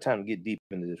don't have time to get deep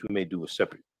into this. We may do a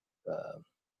separate.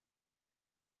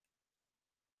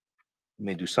 We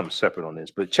may do something separate on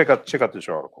this, but check out this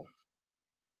article.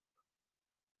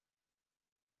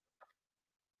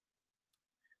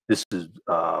 This is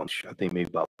I think maybe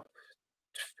about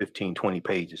 15, 20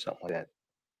 pages, something like that.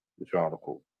 This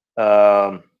article.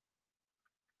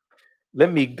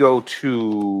 Let me go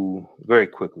to very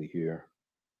quickly here.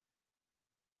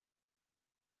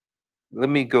 Let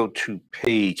me go to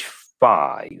page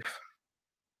 5.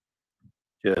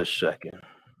 Just a second.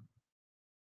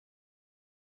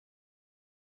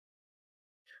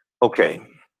 Okay.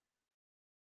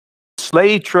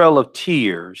 Slave Trail of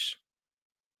Tears.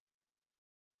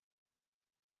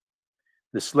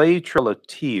 The Slave Trail of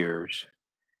Tears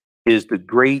is the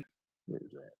great.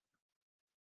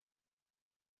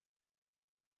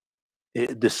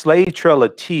 The Slave Trail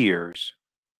of Tears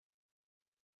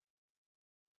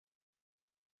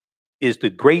is the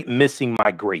great missing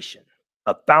migration,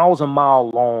 a 1,000-mile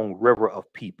long river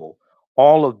of people,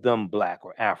 all of them Black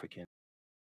or African,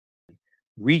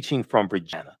 reaching from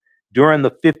Virginia. During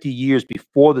the 50 years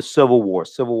before the Civil War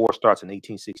starts in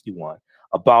 1861,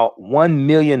 about 1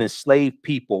 million enslaved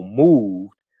people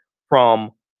moved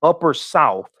from Upper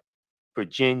South,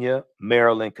 Virginia,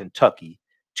 Maryland, Kentucky,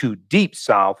 to Deep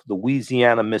South,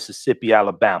 Louisiana, Mississippi,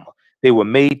 Alabama. They were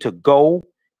made to go,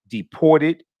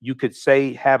 deported, you could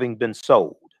say, having been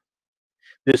sold.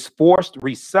 This forced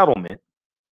resettlement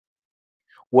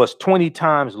was 20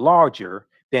 times larger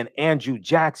than Andrew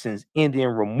Jackson's Indian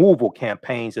removal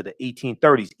campaigns of the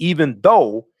 1830s, even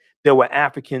though there were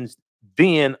Africans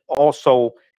then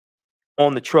also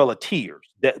on the Trail of Tears,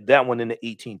 that one in the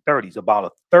 1830s. About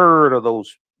a third of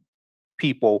those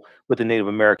people with the Native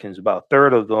Americans, about a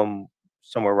third of them,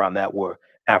 somewhere around that, were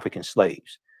African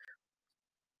slaves.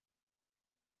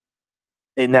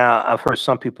 And now I've heard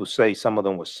some people say some of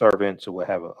them were servants or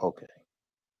whatever. Okay.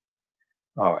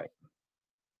 All right.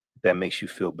 That makes you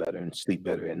feel better and sleep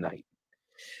better at night.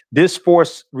 This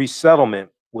forced resettlement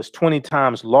was 20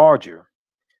 times larger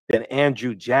than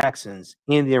Andrew Jackson's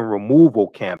Indian removal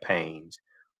campaigns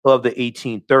of the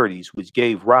 1830s, which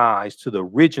gave rise to the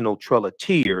original Trail of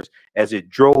Tears as it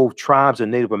drove tribes of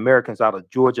Native Americans out of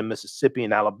Georgia, Mississippi,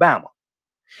 and Alabama.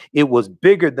 It was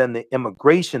bigger than the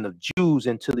immigration of Jews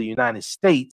into the United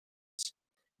States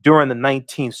during the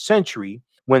 19th century,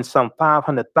 when some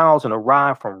 500,000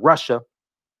 arrived from Russia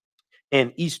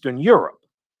and Eastern Europe.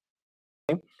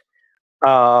 It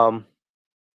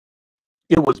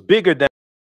was bigger than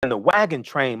the wagon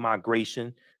train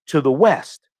migration to the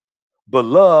West,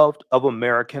 beloved of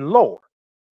American lore.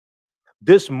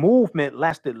 This movement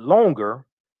lasted longer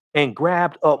and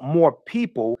grabbed up more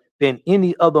people than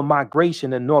any other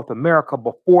migration in North America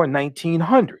before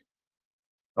 1900.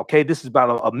 Okay, this is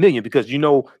about a million, because you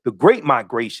know the Great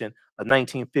Migration of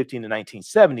 1915 to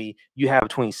 1970, you have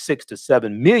between 6 to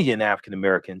 7 million African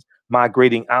Americans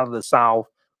migrating out of the South,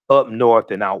 up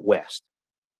north, and out west.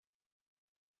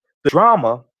 The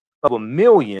drama of a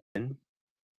million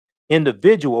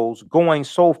individuals going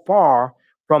so far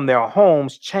from their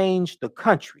homes changed the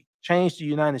country, changed the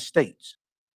United States.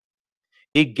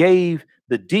 It gave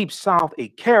the Deep South a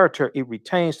character it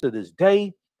retains to this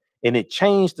day, and it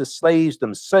changed the slaves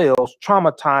themselves,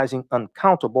 traumatizing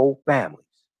uncountable families.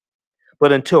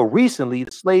 But until recently,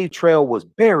 the slave trail was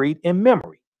buried in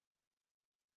memory.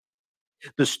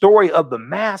 The story of the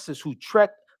masses who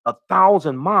trekked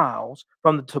 1,000 miles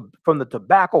from the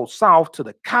tobacco South to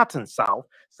the cotton South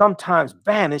sometimes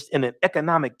vanished in an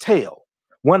economic tale,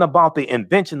 one about the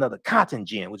invention of the cotton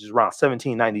gin, which is around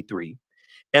 1793,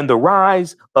 and the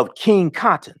rise of King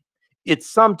Cotton. It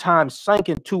sometimes sank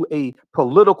into a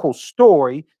political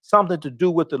story, something to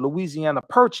do with the Louisiana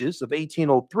Purchase of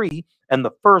 1803 and the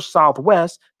first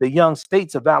Southwest, the young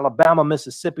states of Alabama,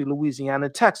 Mississippi, Louisiana,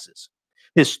 and Texas.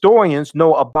 Historians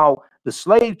know about the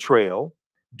slave trail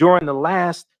during the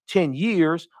last 10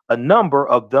 years, a number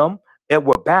of them.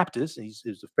 Edward Baptist, he's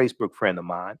a Facebook friend of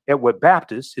mine, Edward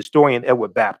Baptist, historian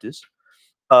Edward Baptist,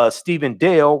 Stephen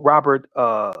Dale, Robert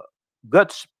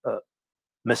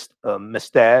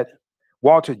Mestad,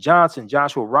 Walter Johnson,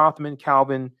 Joshua Rothman,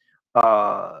 Calvin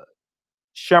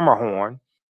Schermerhorn,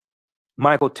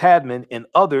 Michael Tadman, and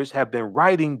others have been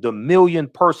writing the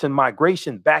million-person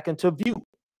migration back into view.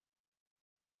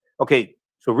 Okay,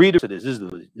 so read to this. This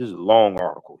is a long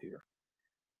article here.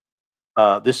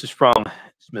 This is from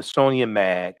Smithsonian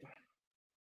Mag.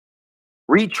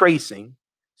 Retracing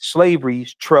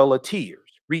Slavery's Trail of Tears.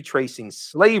 Retracing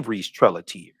Slavery's Trail of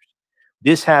Tears.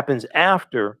 This happens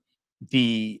after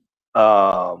the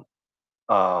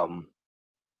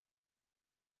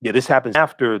this happens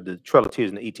after the Trail of Tears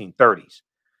in the 1830s.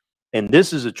 And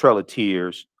this is a Trail of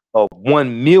Tears of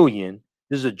 1 million.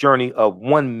 This is a journey of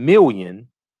 1 million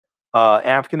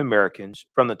African Americans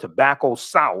from the tobacco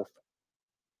South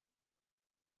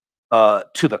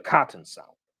to the cotton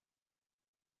South.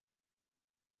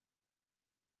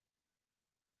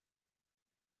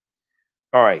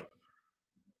 All right.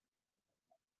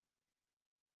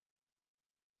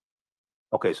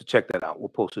 Okay, so check that out. We'll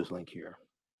post this link here.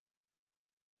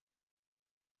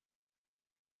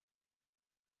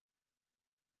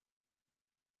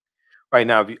 Right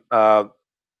now, if you,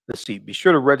 let's see. Be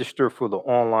sure to register for the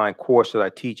online course that I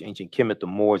teach, Ancient Kemet, the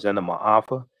Moors, and the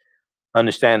Maafa.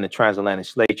 Understanding the transatlantic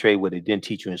slave trade, what they didn't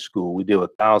teach you in school. We deal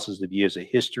with thousands of years of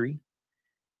history.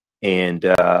 And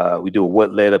we do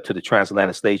what led up to the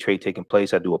transatlantic slave trade taking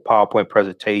place. I do a PowerPoint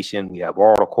presentation. We have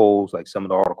articles, like some of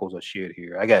the articles are shared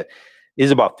here.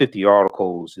 It's about 50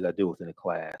 articles that I deal with in the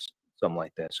class, something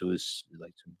like that. So it's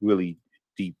like some really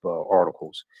deep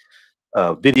articles,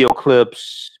 video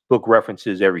clips, book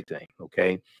references, everything.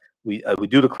 Okay. We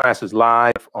do the classes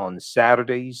live on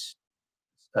Saturdays,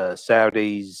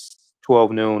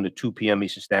 12 noon to 2 p.m.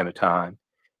 Eastern Standard Time.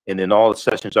 And then all the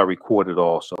sessions are recorded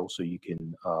also, so you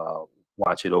can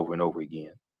watch it over and over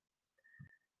again.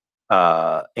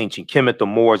 Ancient Kemet, the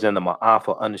Moors, and the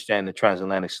Maafa, understand the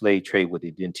transatlantic slave trade, what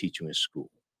they didn't teach you in school.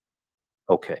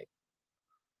 Okay.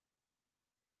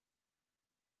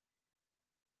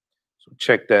 So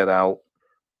check that out.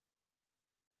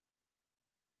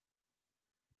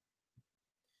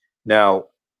 Now,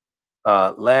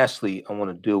 lastly, I want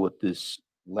to deal with this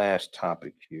last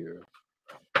topic here.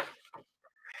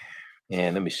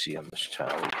 And let me see how much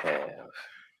time we have,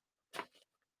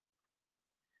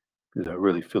 because I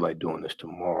really feel like doing this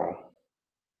tomorrow.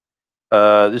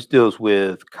 This deals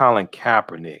with Colin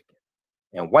Kaepernick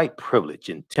and white privilege,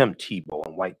 and Tim Tebow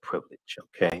and white privilege.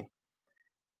 Okay.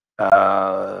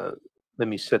 Let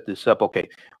me set this up. Okay.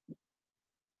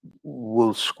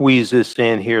 We'll squeeze this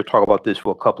in here, talk about this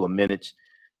for a couple of minutes.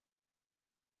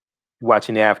 You're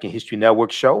watching the African History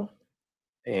Network show,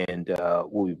 and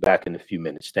we'll be back in a few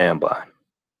minutes. Stand by.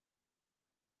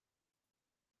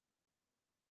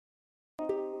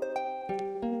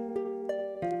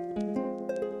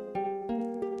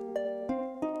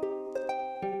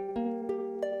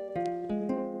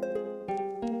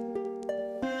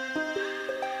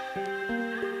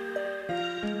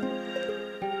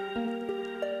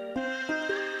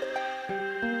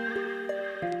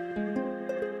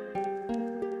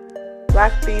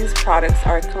 Black Bees products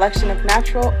are a collection of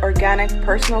natural, organic,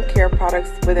 personal care products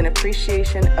with an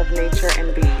appreciation of nature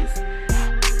and bees.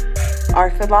 Our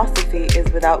philosophy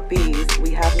is without bees,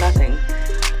 we have nothing.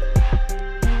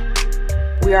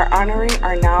 We are honoring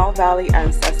our Nile Valley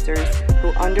ancestors who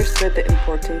understood the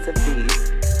importance of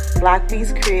bees. Black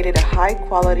Bees created a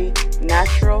high-quality,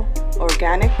 natural,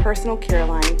 organic personal care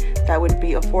line that would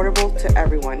be affordable to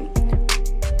everyone.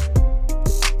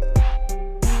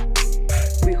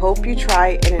 We hope you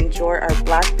try and enjoy our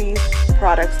Black Bees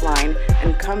products line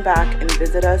and come back and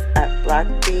visit us at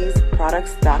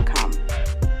blackbeesproducts.com.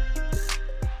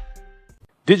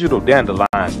 Digital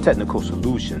Dandelion's Technical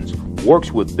Solutions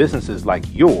works with businesses like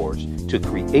yours to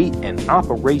create an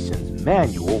operations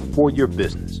manual for your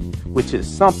business, which is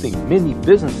something many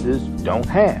businesses don't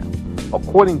have.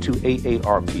 According to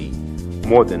AARP,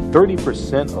 more than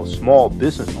 30% of small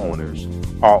business owners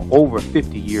are over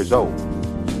 50 years old.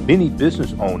 Many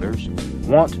business owners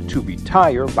want to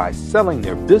retire by selling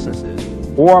their businesses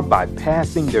or by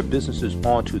passing their businesses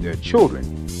on to their children.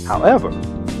 However,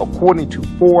 according to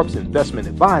Forbes Investment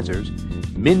Advisors,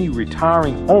 many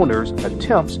retiring owners'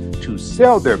 attempts to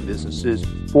sell their businesses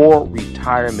for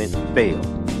retirement fail.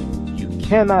 You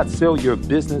cannot sell your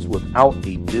business without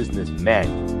a business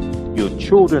manual. Your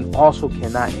children also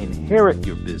cannot inherit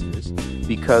your business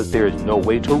because there is no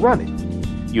way to run it.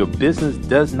 Your business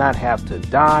does not have to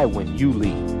die when you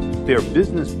leave. Their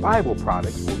business Bible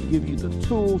products will give you the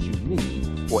tools you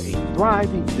need for a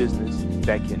thriving business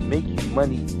that can make you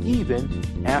money even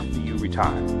after you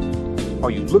retire.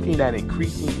 Are you looking at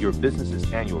increasing your business's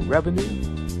annual revenue?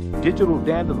 Digital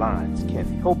Dandelions can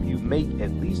help you make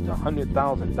at least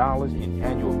 $100,000 in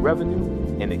annual revenue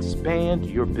and expand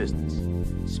your business.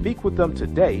 Speak with them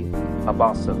today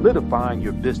about solidifying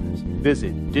your business.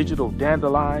 Visit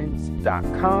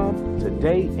digitaldandelions.com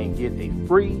today and get a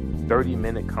free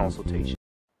 30-minute consultation.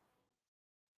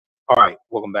 All right,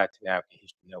 welcome back to the African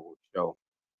History Network show.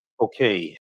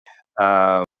 Okay,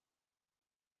 African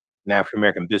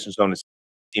American business owners,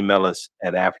 email us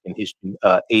at African History,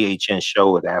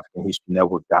 AHNshow at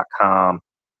AfricanHistoryNetwork.com,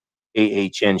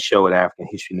 AHNshow at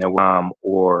AfricanHistoryNetwork.com,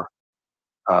 or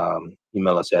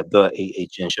email us at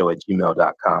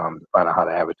TheAHNshow@gmail.com to find out how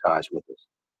to advertise with us.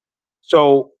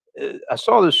 So I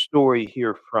saw this story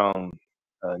here from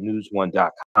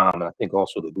news1.com, and I think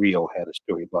also the Rio had a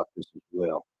story about this as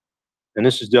well. And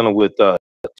this is dealing with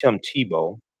Tim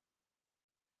Tebow,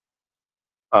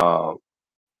 former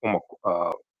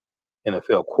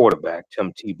NFL quarterback,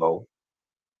 Tim Tebow.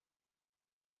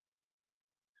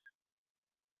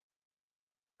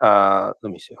 Let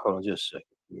me see. Hold on just a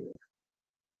second here.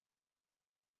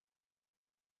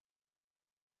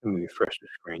 Let me refresh the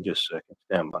screen just a second.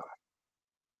 Stand by.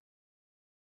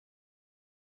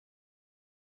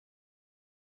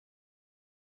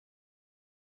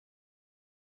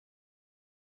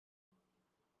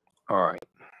 All right.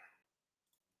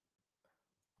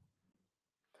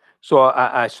 So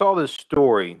I saw this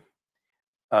story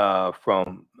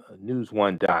from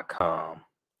news1.com,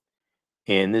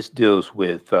 and this deals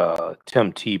with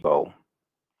Tim Tebow.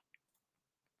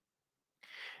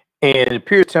 And it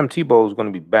appears Tim Tebow is going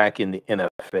to be back in the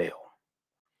NFL.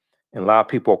 And a lot of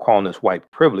people are calling this white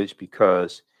privilege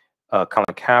because Colin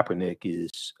Kaepernick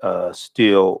is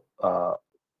still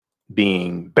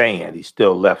being banned. He's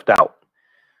still left out.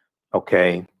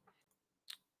 Okay.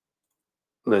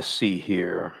 Let's see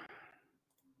here.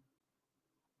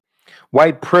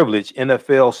 White privilege,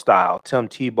 NFL style. Tim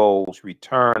Tebow's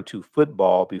return to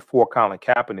football before Colin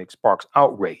Kaepernick sparks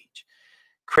outrage.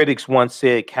 Critics once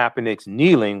said Kaepernick's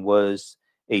kneeling was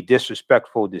a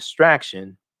disrespectful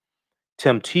distraction.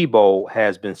 Tim Tebow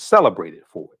has been celebrated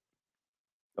for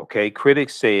it. Okay,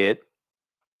 critics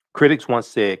once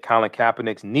said Colin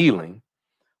Kaepernick's kneeling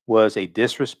was a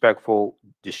disrespectful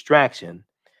distraction.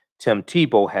 Tim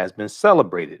Tebow has been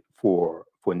celebrated for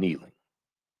kneeling.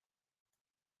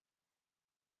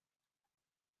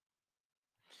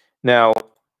 Now,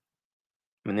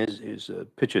 I mean, here's a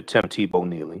picture of Tim Tebow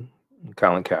kneeling, and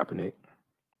Colin Kaepernick.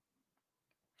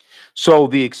 So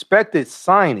the expected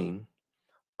signing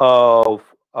of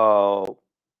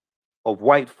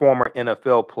white former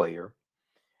NFL player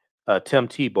Tim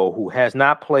Tebow, who has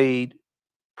not played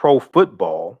pro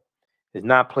football,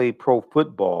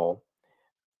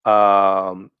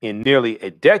 in nearly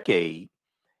a decade,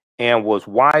 and was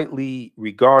widely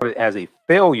regarded as a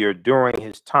failure during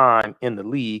his time in the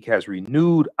league, has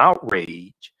renewed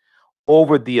outrage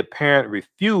over the apparent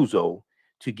refusal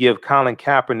to give Colin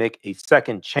Kaepernick a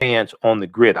second chance on the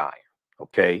gridiron.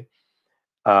 Okay.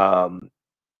 An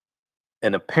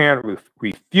apparent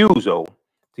refusal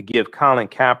to give Colin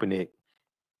Kaepernick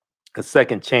a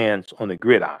second chance on the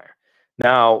gridiron.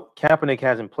 Now, Kaepernick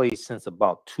hasn't played since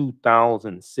about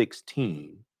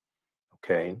 2016.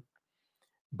 Okay.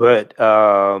 But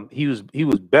he was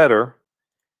better.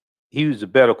 He was a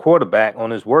better quarterback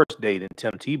on his worst day than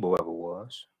Tim Tebow ever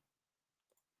was.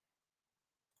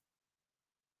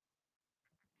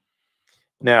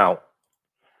 Now,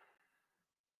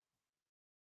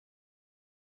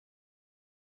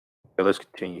 okay, let's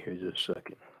continue here just a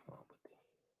second.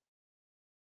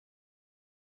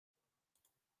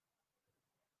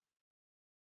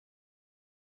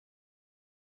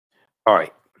 All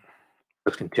right,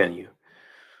 let's continue.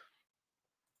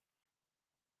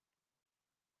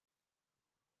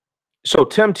 So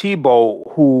Tim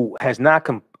Tebow, who has not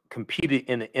competed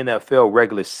in the NFL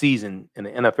regular season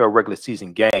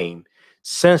game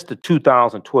since the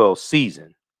 2012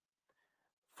 season,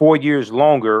 4 years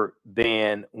longer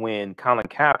than when Colin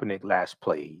Kaepernick last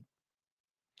played.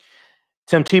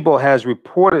 Tim Tebow was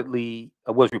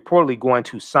reportedly going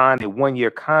to sign a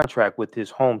 1-year contract with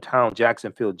his hometown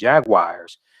Jacksonville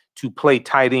Jaguars to play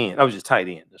tight end. I was just tight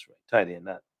end. That's right, tight end,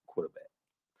 not quarterback.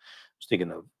 I was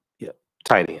thinking of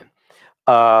tight end.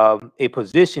 A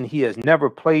position he has never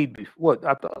played before.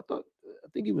 I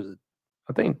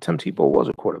think Tim Tebow was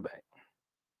a quarterback.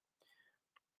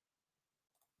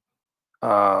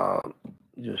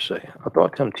 Just say, I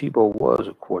thought Tim Tebow was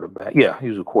a quarterback. Yeah, he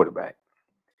was a quarterback.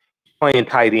 Playing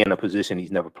tight end, a position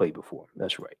he's never played before.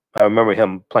 That's right. I remember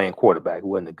him playing quarterback. It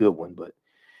wasn't a good one, but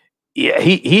yeah,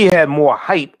 he had more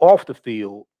hype off the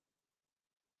field.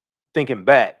 Thinking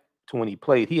back to when he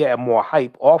played, he had more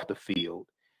hype off the field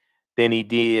than he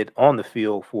did on the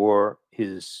field for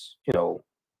his,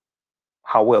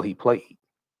 how well he played.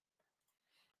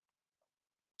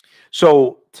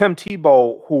 So Tim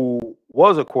Tebow, who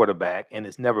was a quarterback and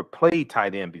has never played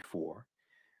tight end before,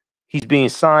 he's being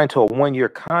signed to a 1-year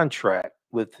contract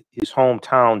with his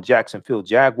hometown Jacksonville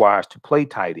Jaguars to play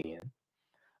tight end,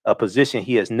 a position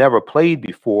he has never played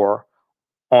before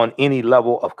on any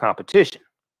level of competition.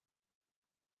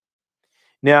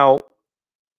 Now,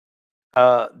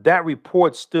 that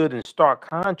report stood in stark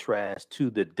contrast to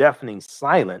the deafening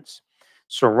silence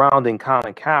surrounding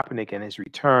Colin Kaepernick and his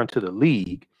return to the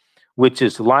league, which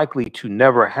is likely to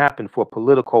never happen for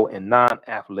political and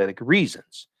non-athletic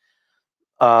reasons.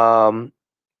 Now,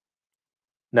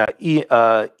 Ian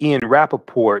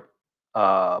Rappaport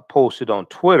posted on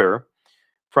Twitter,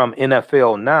 from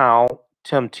NFL Now,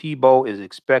 Tim Tebow is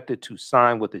expected to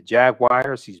sign with the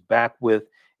Jaguars. He's back with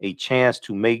a chance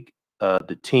to make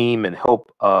the team and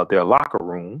help their locker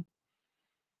room.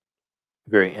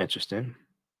 Very interesting.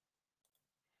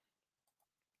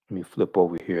 Let me flip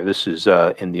over here. This is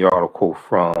in the article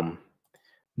from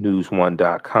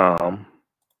news1.com.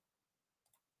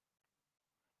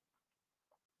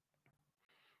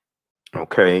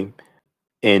 Okay.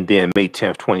 And then May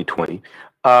 10th, 2020.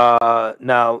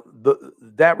 Now,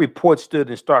 that report stood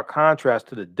in stark contrast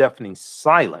to the deafening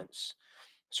silence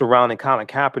surrounding Colin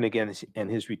Kaepernick and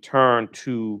his return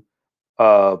to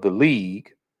the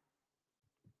league,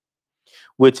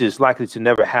 which is likely to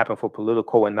never happen for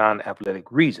political and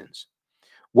non-athletic reasons.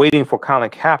 Waiting for Colin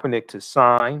Kaepernick to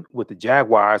sign with the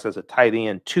Jaguars as a tight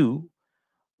end too.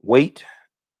 Wait,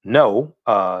 no,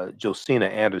 Josina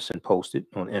Anderson posted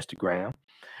on Instagram.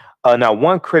 Now,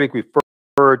 one critic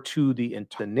referred to the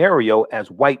scenario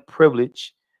as white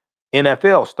privilege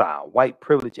NFL style, white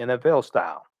privilege NFL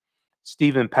style.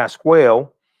 Stephen Pasquale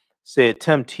said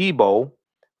Tim Tebow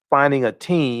finding a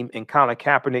team and Colin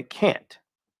Kaepernick can't.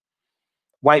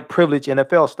 White privilege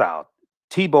NFL style.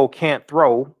 Tebow can't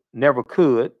throw, never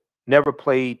could, never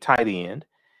played tight end,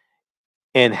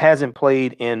 and hasn't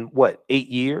played in what, 8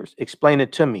 years? Explain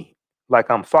it to me like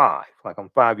I'm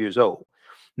 5 years old.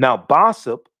 Now,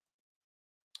 Bossip,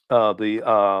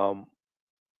 the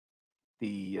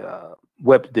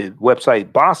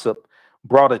website Bossip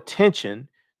brought attention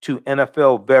to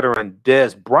NFL veteran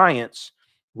Dez Bryant's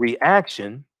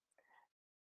reaction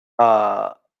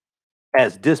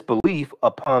as disbelief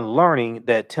upon learning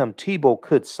that Tim Tebow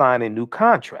could sign a new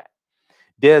contract.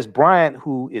 Dez Bryant,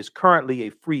 who is currently a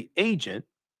free agent,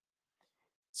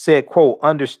 said, quote,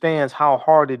 understands how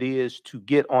hard it is to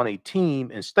get on a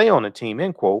team and stay on a team,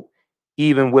 end quote,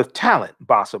 even with talent,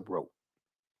 Bossip wrote.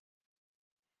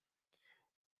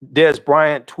 Dez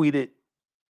Bryant tweeted,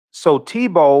 so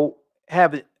Tebow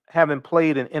haven't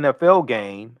played an NFL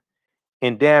game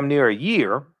in damn near a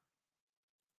year,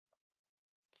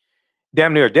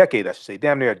 damn near a decade, I should say,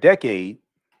 damn near a decade.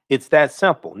 It's that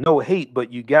simple. No hate,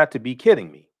 but you got to be kidding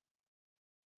me.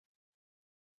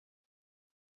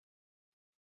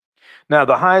 Now,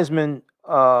 the Heisman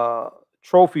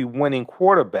Trophy winning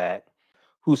quarterback,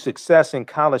 whose success in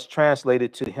college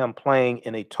translated to him playing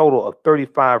in a total of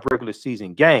 35 regular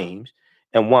season games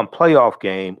and 1 playoff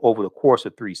game over the course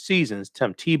of 3 seasons,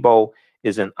 Tim Tebow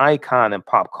is an icon in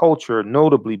pop culture,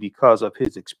 notably because of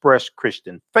his expressed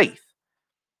Christian faith.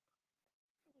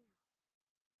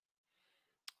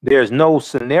 There's no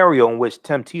scenario in which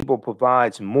Tim Tebow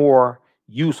provides more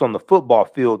use on the football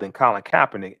field than Colin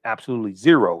Kaepernick. Absolutely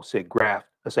zero, said Grant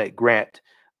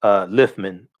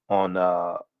Liffman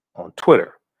on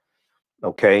Twitter.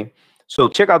 Okay, so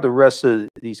check out the rest of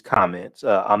these comments.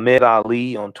 Ahmed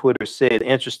Ali on Twitter said,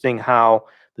 interesting how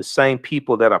the same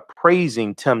people that are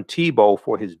praising Tim Tebow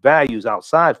for his values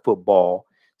outside football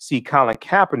see Colin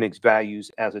Kaepernick's values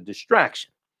as a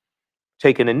distraction.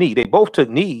 Taking a knee. They both took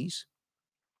knees.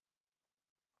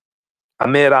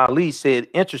 Ahmed Ali said,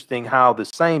 interesting how the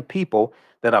same people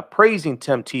that are praising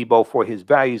Tim Tebow for his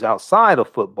values outside of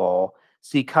football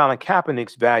see Colin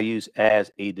Kaepernick's values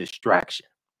as a distraction.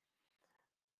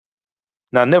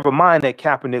 Now, never mind that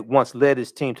Kaepernick once led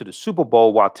his team to the Super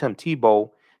Bowl while Tim Tebow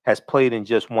has played in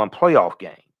just 1 playoff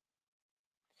game.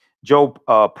 Joe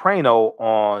Prano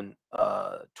on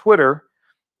Twitter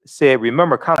said,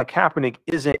 remember, Colin Kaepernick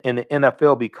isn't in the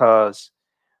NFL because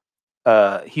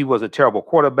he was a terrible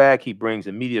quarterback. He brings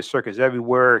a media circus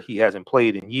everywhere. He hasn't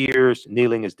played in years.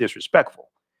 Kneeling is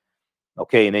disrespectful.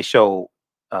 Okay, and they show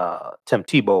Tim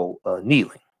Tebow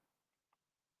kneeling.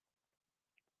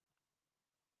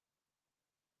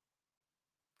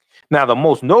 Now, the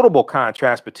most notable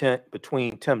contrast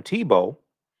between Tim Tebow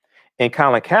and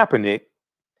Colin Kaepernick,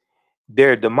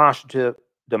 their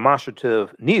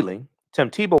demonstrative kneeling. Tim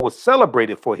Tebow was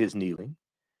celebrated for his kneeling,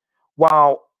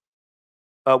 while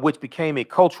which became a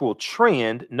cultural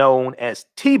trend known as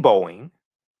Tebowing,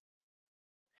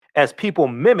 as people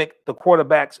mimic the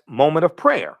quarterback's moment of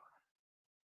prayer.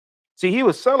 See, he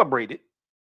was celebrated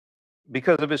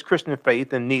because of his Christian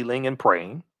faith and kneeling and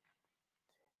praying.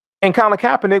 And Colin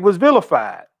Kaepernick was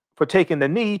vilified for taking the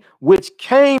knee, which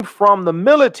came from the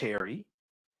military,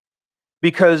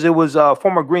 because it was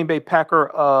former Green Bay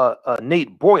Packer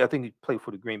Nate Boyer. I think he played for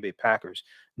the Green Bay Packers.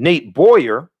 Nate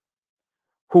Boyer,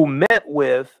 who met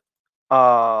with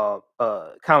Colin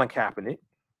Kaepernick,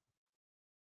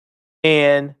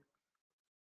 and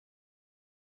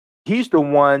he's the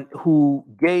one who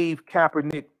gave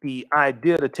Kaepernick the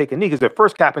idea to take a knee, because at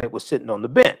first Kaepernick was sitting on the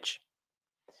bench.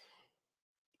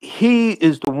 He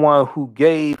is the one who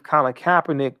gave Colin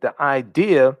Kaepernick the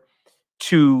idea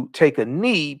to take a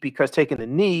knee, because taking a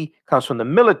knee comes from the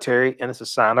military and it's a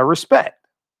sign of respect.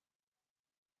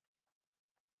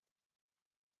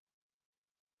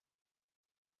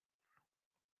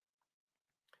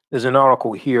 There's an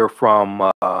article here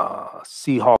from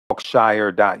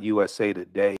Seahawkshire.USA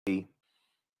today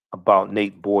about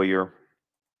Nate Boyer.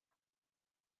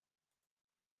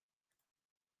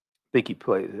 I think he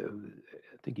played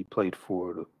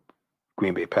for the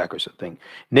Green Bay Packers, I think.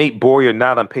 Nate Boyer,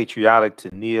 not unpatriotic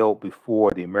to kneel before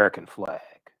the American flag.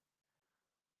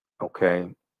 Okay.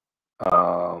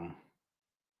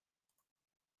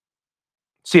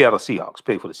 Seattle Seahawks,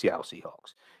 played for the Seattle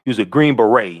Seahawks. He was a Green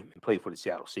Beret and played for the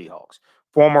Seattle Seahawks.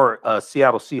 Former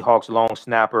Seattle Seahawks long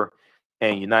snapper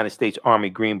and United States Army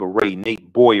Green Beret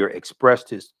Nate Boyer expressed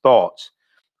his thoughts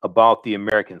about the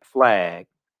American flag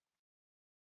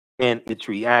and its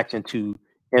reaction to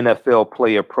NFL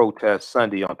player protest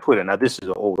Sunday on Twitter. Now, this is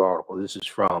an old article. This is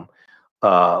from,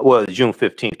 June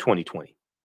 15th, 2020.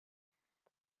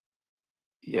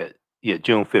 Yeah,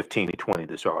 June 15th, 2020,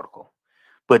 this article.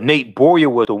 But Nate Boyer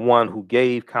was the one who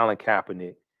gave Colin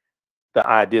Kaepernick the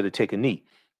idea to take a knee.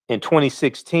 In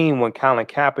 2016, when Colin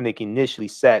Kaepernick initially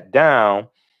sat down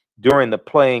during the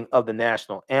playing of the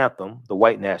national anthem, the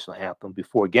white national anthem,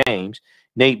 before games,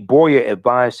 Nate Boyer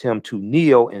advised him to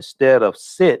kneel instead of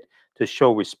sit to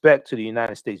show respect to the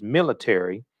United States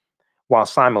military while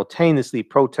simultaneously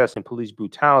protesting police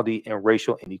brutality and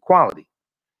racial inequality.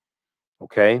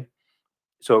 Okay,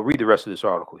 so read the rest of this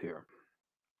article here.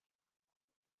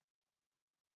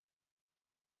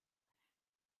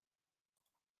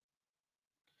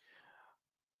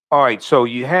 All right, so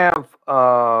you have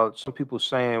some people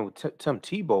saying Tim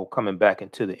Tebow coming back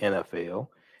into the NFL,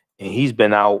 and he's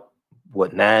been out,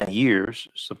 what, 9 years,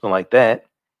 something like that.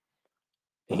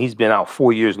 And he's been out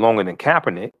 4 years longer than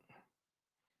Kaepernick.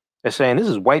 They're saying this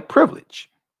is white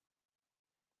privilege.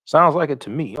 Sounds like it to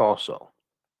me also.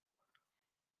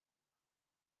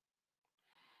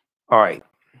 All right,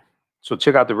 so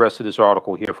check out the rest of this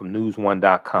article here from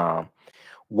newsone.com.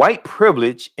 White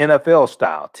privilege, NFL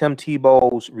style. Tim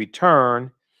Tebow's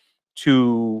return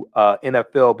to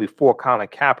NFL before Colin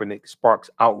Kaepernick sparks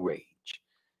outrage.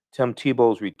 Tim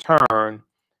Tebow's return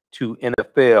to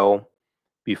NFL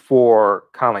before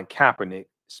Colin Kaepernick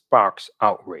sparks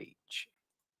outrage.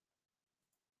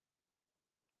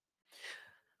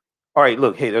 All right,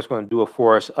 look, hey, that's going to do it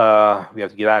for us. We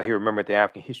have to get out of here. Remember, at the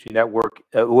African History Network,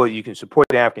 well, you can support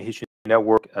the African History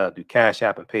Network through Cash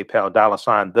App and PayPal,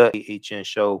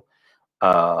 $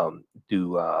 TheAHNShow,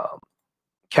 do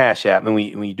Cash App. And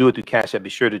when you do it through Cash App, be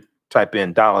sure to type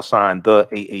in $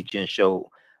 TheAHNShow,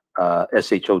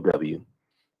 SHOW,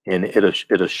 and it'll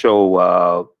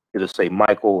show, it'll say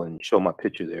Michael and show my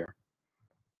picture there.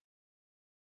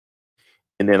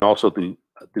 And then also through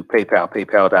PayPal,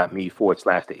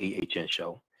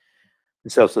 paypal.me/TheAHNShow.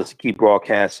 This helps us to keep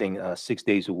broadcasting 6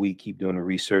 days a week, keep doing the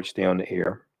research, stay on the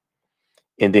air.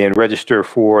 And then register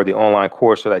for the online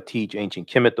course that I teach, Ancient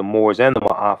Kemet, the Moors, and the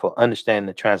Maafa, Understanding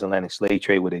the Transatlantic Slave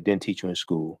Trade, what they didn't teach you in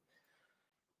school.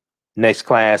 Next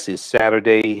class is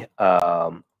Saturday,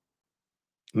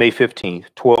 May 15th,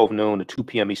 12 noon to 2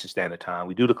 p.m. Eastern Standard Time.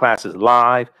 We do the classes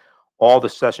live. All the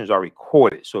sessions are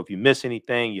recorded. So if you miss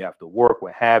anything, you have to work,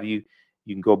 what have you,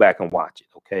 you can go back and watch it.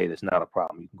 Okay, that's not a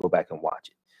problem. You can go back and watch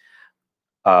it.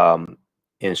 And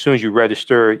as soon as you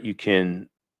register, you can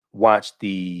watch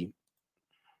the.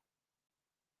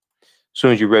 As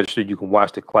soon as you register, you can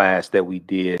watch the class that we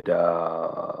did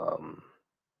last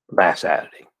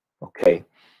Saturday. Okay, as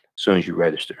soon as you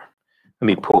register. Let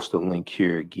me post the link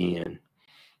here again.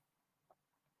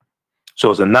 So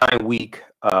it's a 9-week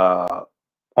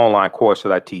online course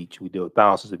that I teach. We do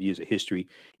thousands of years of history.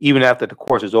 Even after the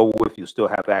course is over with, you'll still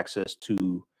have access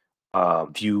to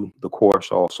view the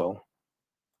course also.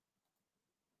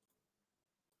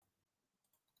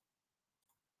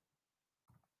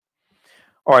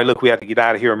 All right, look, we have to get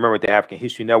out of here. Remember, the African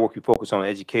History Network, we focus on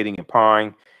educating,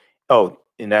 empowering. Oh,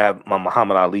 and I have my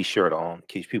Muhammad Ali shirt on, in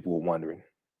case people were wondering.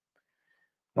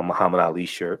 My Muhammad Ali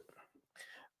shirt.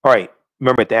 All right.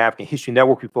 Remember, at the African History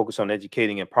Network, we focus on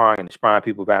educating, empowering, and inspiring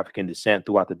people of African descent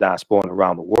throughout the diaspora and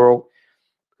around the world.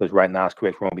 Because right now, it's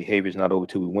correct wrong behavior is not over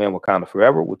till we win. Wakanda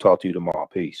forever. We'll talk to you tomorrow.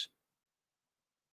 Peace.